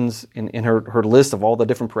Gutzek-Gibbons, in her list of all the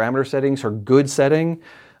different parameter settings, her good setting,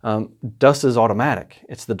 dust is automatic.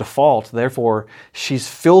 It's the default. Therefore, she's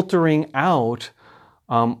filtering out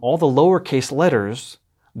all the lowercase letters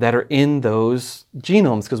that are in those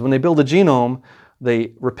genomes. Because when they build a genome,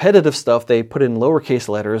 the repetitive stuff they put in lowercase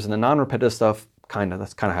letters, and the non-repetitive stuff,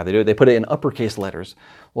 that's kind of how they do it. They put it in uppercase letters.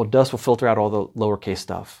 Well, dust will filter out all the lowercase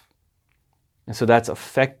stuff. And so that's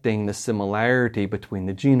affecting the similarity between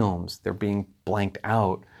the genomes. They're being blanked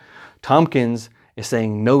out. Tompkins is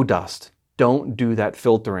saying no dust. Don't do that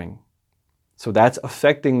filtering. So that's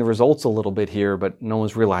affecting the results a little bit here, but no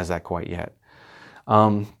one's realized that quite yet.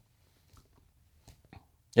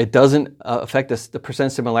 It doesn't affect the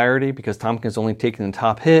percent similarity because Tompkins only taking the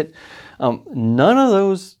top hit. None of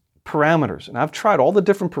those parameters, and I've tried all the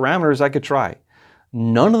different parameters I could try,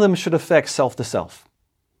 none of them should affect self-to-self.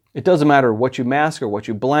 It doesn't matter what you mask or what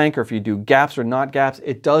you blank or if you do gaps or not gaps.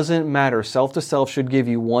 It doesn't matter. Self-to-self should give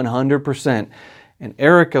you 100%. And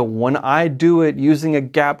Erica, when I do it using a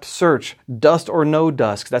gapped search, dust or no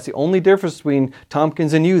dust, that's the only difference between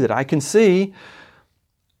Tompkins and you that I can see,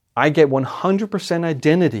 I get 100%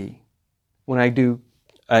 identity when I do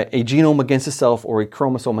a genome against itself or a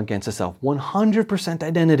chromosome against itself. 100%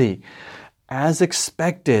 identity. As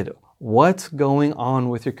expected. What's going on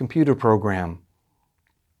with your computer program?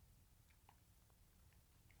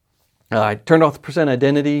 I turned off the percent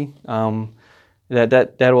identity.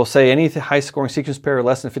 That will say any high scoring sequence pair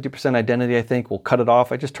less than 50% identity, I think, will cut it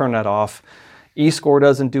off. I just turned that off. E-score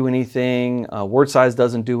doesn't do anything. Word size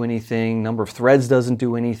doesn't do anything. Number of threads doesn't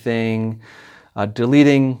do anything.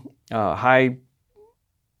 Deleting high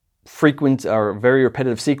frequent or very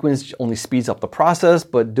repetitive sequence only speeds up the process,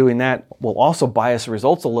 but doing that will also bias the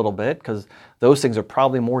results a little bit because those things are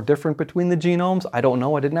probably more different between the genomes. I don't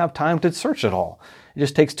know. I didn't have time to search it all. It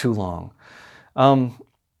just takes too long.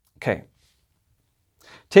 Okay.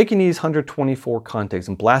 Taking these 124 contigs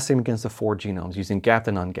and blasting them against the 4 genomes using gapped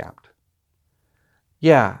and ungapped.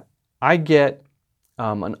 Yeah, I get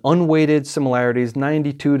an unweighted similarities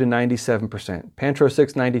 92 to 97%. Pantro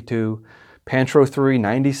 6, 92. Pantro 3,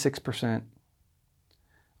 96%.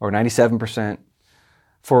 Or 97%.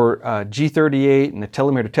 For G38 and the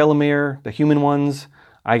telomere to telomere, the human ones,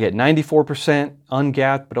 I get 94%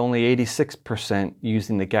 ungapped, but only 86%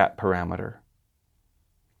 using the gap parameter.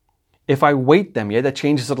 If I weight them, yeah, that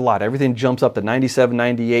changes it a lot. Everything jumps up to 97,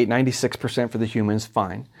 98, 96% for the humans,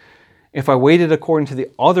 fine. If I weight it according to the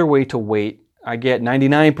other way to weight, I get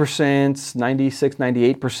 99%, 96,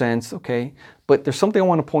 98%, okay. But there's something I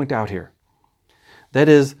want to point out here. That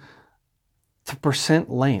is the percent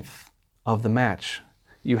length of the match.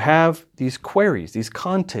 You have these queries, these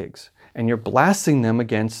contigs, and you're blasting them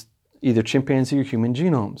against either chimpanzee or human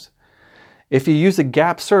genomes. If you use a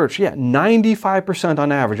gap search, 95%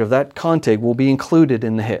 on average of that contig will be included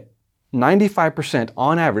in the hit. 95%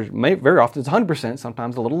 on average. Very often it's 100%,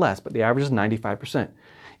 sometimes a little less, but the average is 95%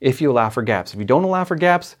 if you allow for gaps. If you don't allow for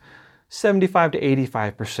gaps, 75 to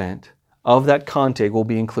 85% of that contig will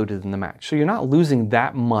be included in the match. So you're not losing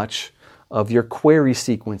that much of your query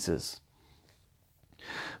sequences.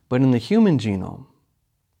 But in the human genome,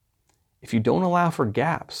 if you don't allow for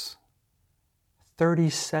gaps,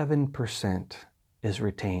 37% is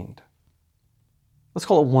retained. Let's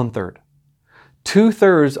call it 1/3.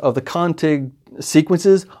 2/3 of the contig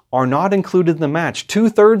sequences are not included in the match.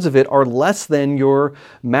 2/3 of it are less than your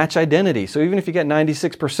match identity. So even if you get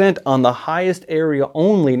 96% on the highest area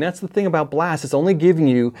only, and that's the thing about BLAST, it's only giving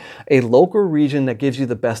you a local region that gives you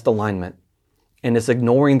the best alignment. And it's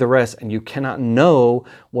ignoring the rest, and you cannot know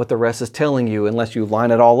what the rest is telling you unless you line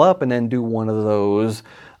it all up and then do one of those,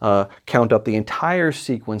 count up the entire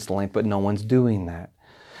sequence length, but no one's doing that.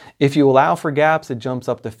 If you allow for gaps, it jumps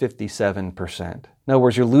up to 57%. In other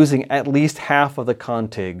words, you're losing at least half of the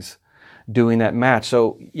contigs doing that match.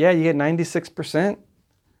 So yeah, you get 96%.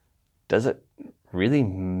 Does it really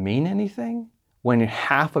mean anything when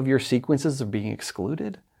half of your sequences are being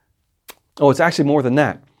excluded? Oh, it's actually more than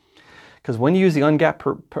that. Because when you use the ungapped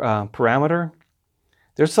parameter,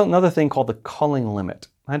 there's another thing called the culling limit.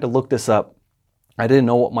 I had to look this up. I didn't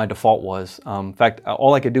know what my default was. In fact,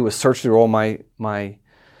 all I could do was search through all my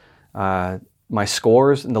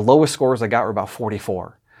scores, and the lowest scores I got were about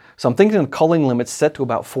 44. So I'm thinking the culling limit's set to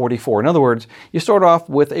about 44. In other words, you start off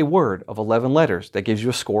with a word of 11 letters. That gives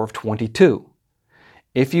you a score of 22.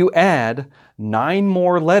 If you add 9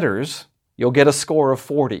 more letters, you'll get a score of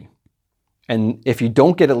 40. And if you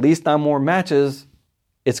don't get at least 9 more matches,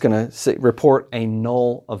 it's going to report a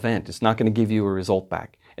null event. It's not going to give you a result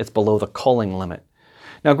back. It's below the culling limit.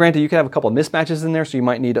 Now, granted, you could have a couple of mismatches in there, so you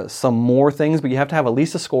might need some more things, but you have to have at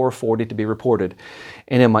least a score of 40 to be reported.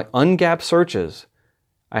 And in my ungapped searches,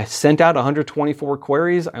 I sent out 124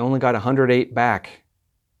 queries. I only got 108 back,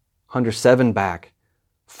 107 back.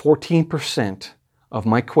 14% of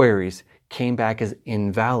my queries came back as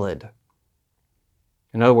invalid.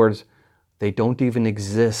 In other words, they don't even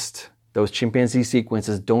exist those chimpanzee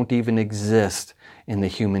sequences don't even exist in the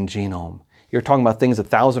human genome. You're talking about things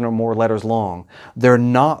 1,000 or more letters long. They're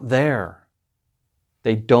not there.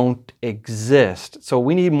 They don't exist. So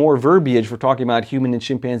we need more verbiage for talking about human and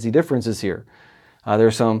chimpanzee differences here.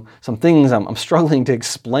 There's some things I'm struggling to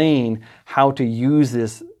explain how to use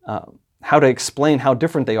this, how to explain how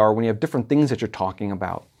different they are when you have different things that you're talking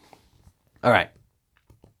about. All right.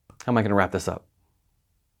 How am I going to wrap this up?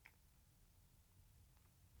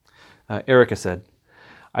 Erica said,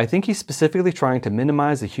 I think he's specifically trying to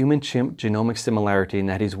minimize the human-chimp genomic similarity and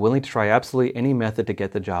that he's willing to try absolutely any method to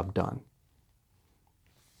get the job done.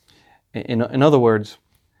 In other words,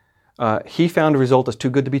 he found a result that's too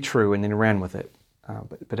good to be true and then ran with it.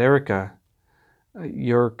 But Erica,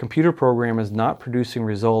 your computer program is not producing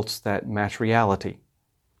results that match reality.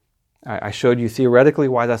 I showed you theoretically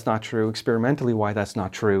why that's not true, experimentally why that's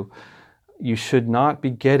not true. You should not be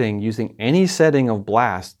getting, using any setting of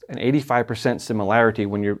blast, an 85% similarity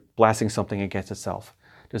when you're blasting something against itself.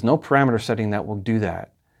 There's no parameter setting that will do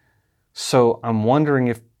that. So I'm wondering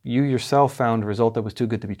if you yourself found a result that was too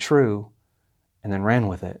good to be true and then ran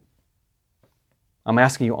with it. I'm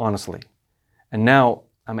asking you honestly. And now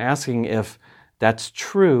I'm asking if that's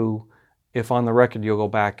true, if on the record you'll go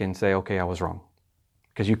back and say, okay, I was wrong.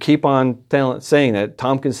 Because you keep on saying that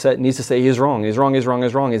Tompkins needs to say he's wrong, he's wrong, he's wrong,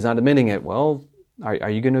 he's wrong. He's not admitting it. Well, are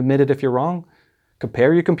you going to admit it if you're wrong?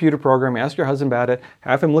 Compare your computer program, ask your husband about it,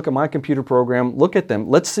 have him look at my computer program, look at them.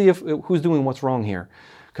 Let's see who's doing what's wrong here.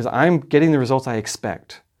 Because I'm getting the results I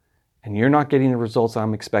expect, and you're not getting the results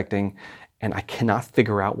I'm expecting, and I cannot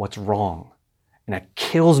figure out what's wrong. And that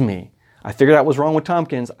kills me. I figured out what's wrong with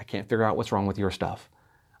Tompkins. I can't figure out what's wrong with your stuff.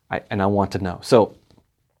 And I want to know. So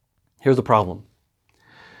here's the problem.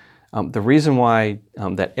 The reason why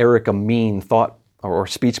that Erica Mean thought or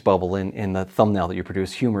speech bubble in the thumbnail that you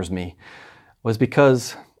produced humors me was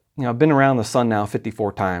because I've been around the sun now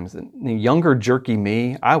 54 times. And the younger jerky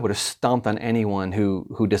me, I would have stomped on anyone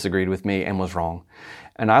who disagreed with me and was wrong.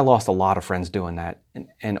 And I lost a lot of friends doing that.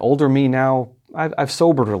 And older me now, I've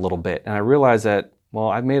sobered a little bit. And I realize that, well,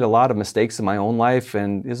 I've made a lot of mistakes in my own life,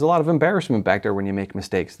 and there's a lot of embarrassment back there when you make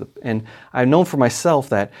mistakes. And I've known for myself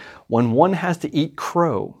that when one has to eat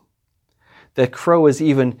crow, that crow is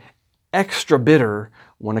even extra bitter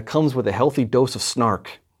when it comes with a healthy dose of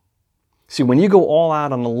snark. See, when you go all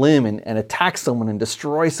out on a limb and attack someone and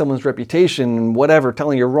destroy someone's reputation and whatever,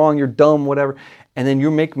 telling you're wrong, you're dumb, whatever, and then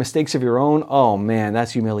you make mistakes of your own, oh man,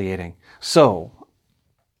 that's humiliating. So,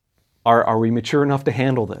 are we mature enough to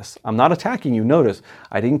handle this? I'm not attacking you. Notice,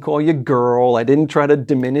 I didn't call you girl. I didn't try to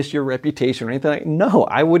diminish your reputation or anything like that. No,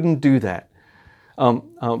 I wouldn't do that.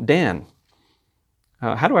 Dan,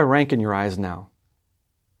 how do I rank in your eyes now?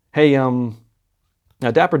 Hey, now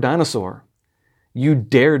Dapper Dinosaur, you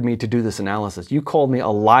dared me to do this analysis. You called me a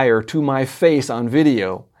liar to my face on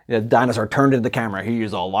video. The dinosaur turned into the camera. He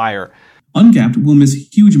is a liar. Uncapped will miss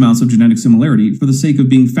huge amounts of genetic similarity for the sake of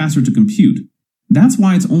being faster to compute. That's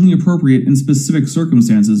why it's only appropriate in specific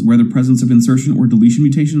circumstances where the presence of insertion or deletion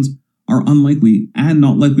mutations are unlikely and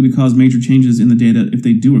not likely to cause major changes in the data if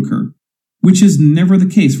they do occur, which is never the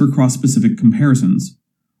case for cross-specific comparisons.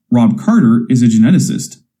 Rob Carter is a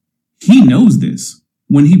geneticist. He knows this.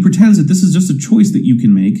 When he pretends that this is just a choice that you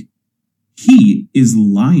can make, he is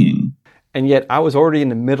lying. And yet I was already in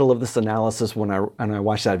the middle of this analysis when I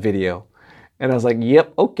watched that video. And I was like,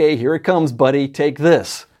 yep, okay, here it comes, buddy, take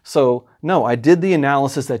this. So, no, I did the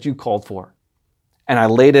analysis that you called for. And I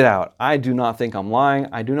laid it out. I do not think I'm lying.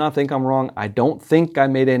 I do not think I'm wrong. I don't think I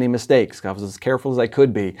made any mistakes. I was as careful as I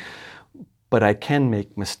could be. But I can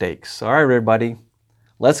make mistakes. All right, everybody,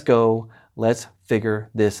 let's go. Let's figure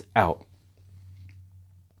this out.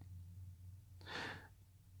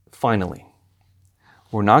 Finally,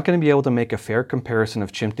 we're not going to be able to make a fair comparison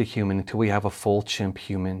of chimp to human until we have a full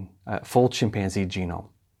chimpanzee genome.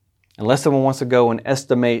 Unless someone wants to go and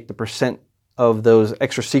estimate the percent of those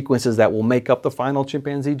extra sequences that will make up the final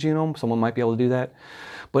chimpanzee genome, someone might be able to do that.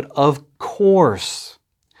 But of course,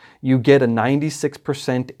 you get a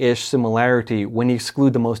 96%-ish similarity when you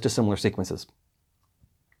exclude the most dissimilar sequences.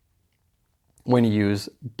 When you use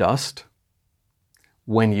dust,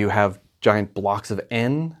 when you have giant blocks of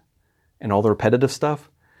N and all the repetitive stuff,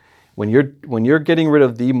 when you're getting rid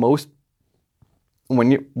of the most,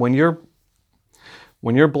 when you're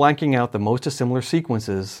blanking out the most dissimilar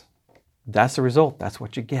sequences, that's the result. That's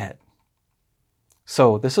what you get.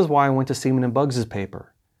 So this is why I went to Seaman and Buggs'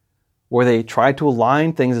 paper, where they tried to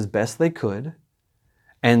align things as best they could,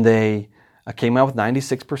 and they came out with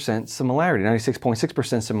 96% similarity,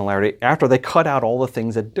 96.6% similarity after they cut out all the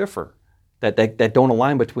things that differ. that don't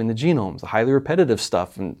align between the genomes, the highly repetitive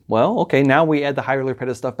stuff. And well, okay, now we add the highly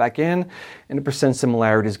repetitive stuff back in and the percent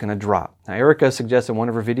similarity is going to drop. Now, Erica suggested in one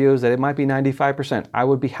of her videos that it might be 95%. I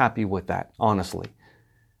would be happy with that, honestly.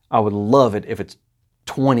 I would love it if it's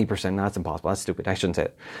 20%. No, that's impossible. That's stupid. I shouldn't say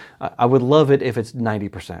it. I would love it if it's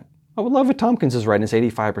 90%. I would love it if Tompkins is right and it's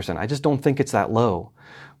 85%. I just don't think it's that low.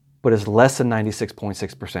 But it's less than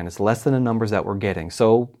 96.6%. It's less than the numbers that we're getting.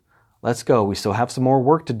 So let's go. We still have some more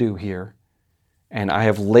work to do here. And I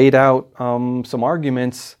have laid out some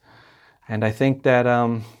arguments, and I think that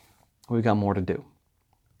we've got more to do.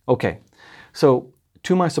 Okay, so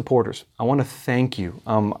to my supporters, I want to thank you.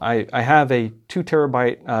 I have a 2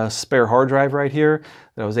 terabyte spare hard drive right here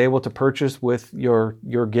that I was able to purchase with your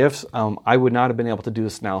gifts. I would not have been able to do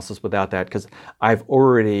this analysis without that because I've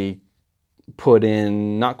already put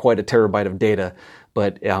in not quite a terabyte of data,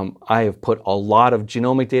 but I have put a lot of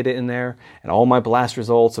genomic data in there and all my blast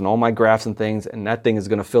results and all my graphs and things, and that thing is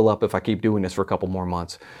going to fill up if I keep doing this for a couple more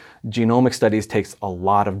months. Genomic studies takes a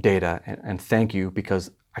lot of data, and thank you, because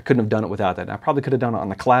I couldn't have done it without that. And I probably could have done it on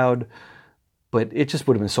the cloud, but it just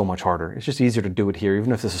would have been so much harder. It's just easier to do it here,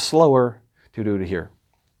 even if this is slower, to do it here.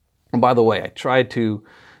 And by the way, I tried to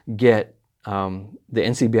get the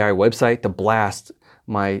NCBI website to blast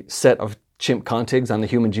my set of chimp contigs on the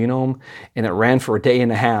human genome, and it ran for a day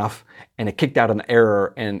and a half, and it kicked out an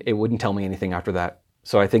error, and it wouldn't tell me anything after that.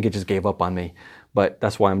 So I think it just gave up on me, but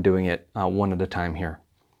that's why I'm doing it one at a time here.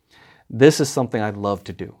 This is something I love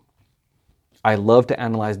to do. I love to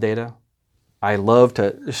analyze data. I love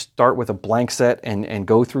to start with a blank set and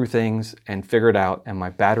go through things and figure it out, and my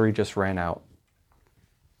battery just ran out.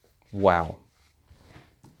 Wow.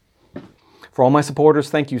 For all my supporters,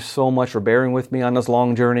 thank you so much for bearing with me on this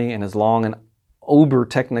long journey and this long and uber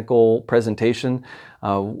technical presentation.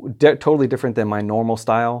 Totally different than my normal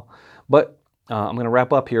style. But I'm going to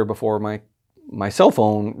wrap up here before my cell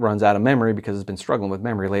phone runs out of memory, because it's been struggling with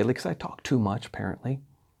memory lately because I talk too much, apparently.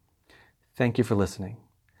 Thank you for listening.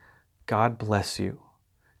 God bless you.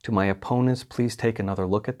 To my opponents, please take another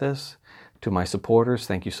look at this. To my supporters,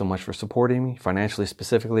 thank you so much for supporting me, financially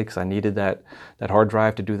specifically, because I needed that hard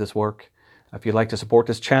drive to do this work. If you'd like to support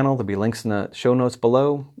this channel, there'll be links in the show notes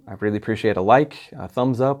below. I really appreciate a like, a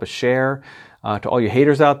thumbs up, a share. To all you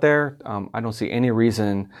haters out there, I don't see any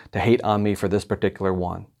reason to hate on me for this particular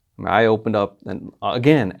one. I opened up, and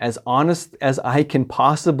again, as honest as I can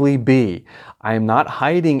possibly be. I am not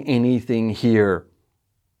hiding anything here,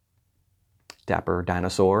 Dapper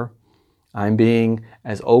Dinosaur. I'm being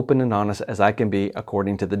as open and honest as I can be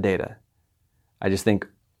according to the data. I just think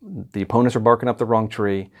the opponents are barking up the wrong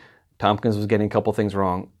tree. Tompkins was getting a couple things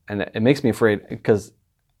wrong, and it makes me afraid, because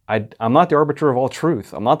I'm not the arbiter of all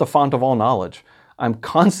truth. I'm not the font of all knowledge. I'm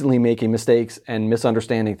constantly making mistakes and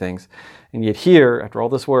misunderstanding things. And yet here, after all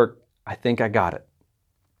this work, I think I got it.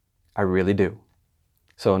 I really do.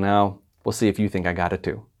 So now we'll see if you think I got it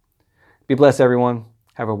too. Be blessed, everyone.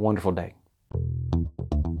 Have a wonderful day.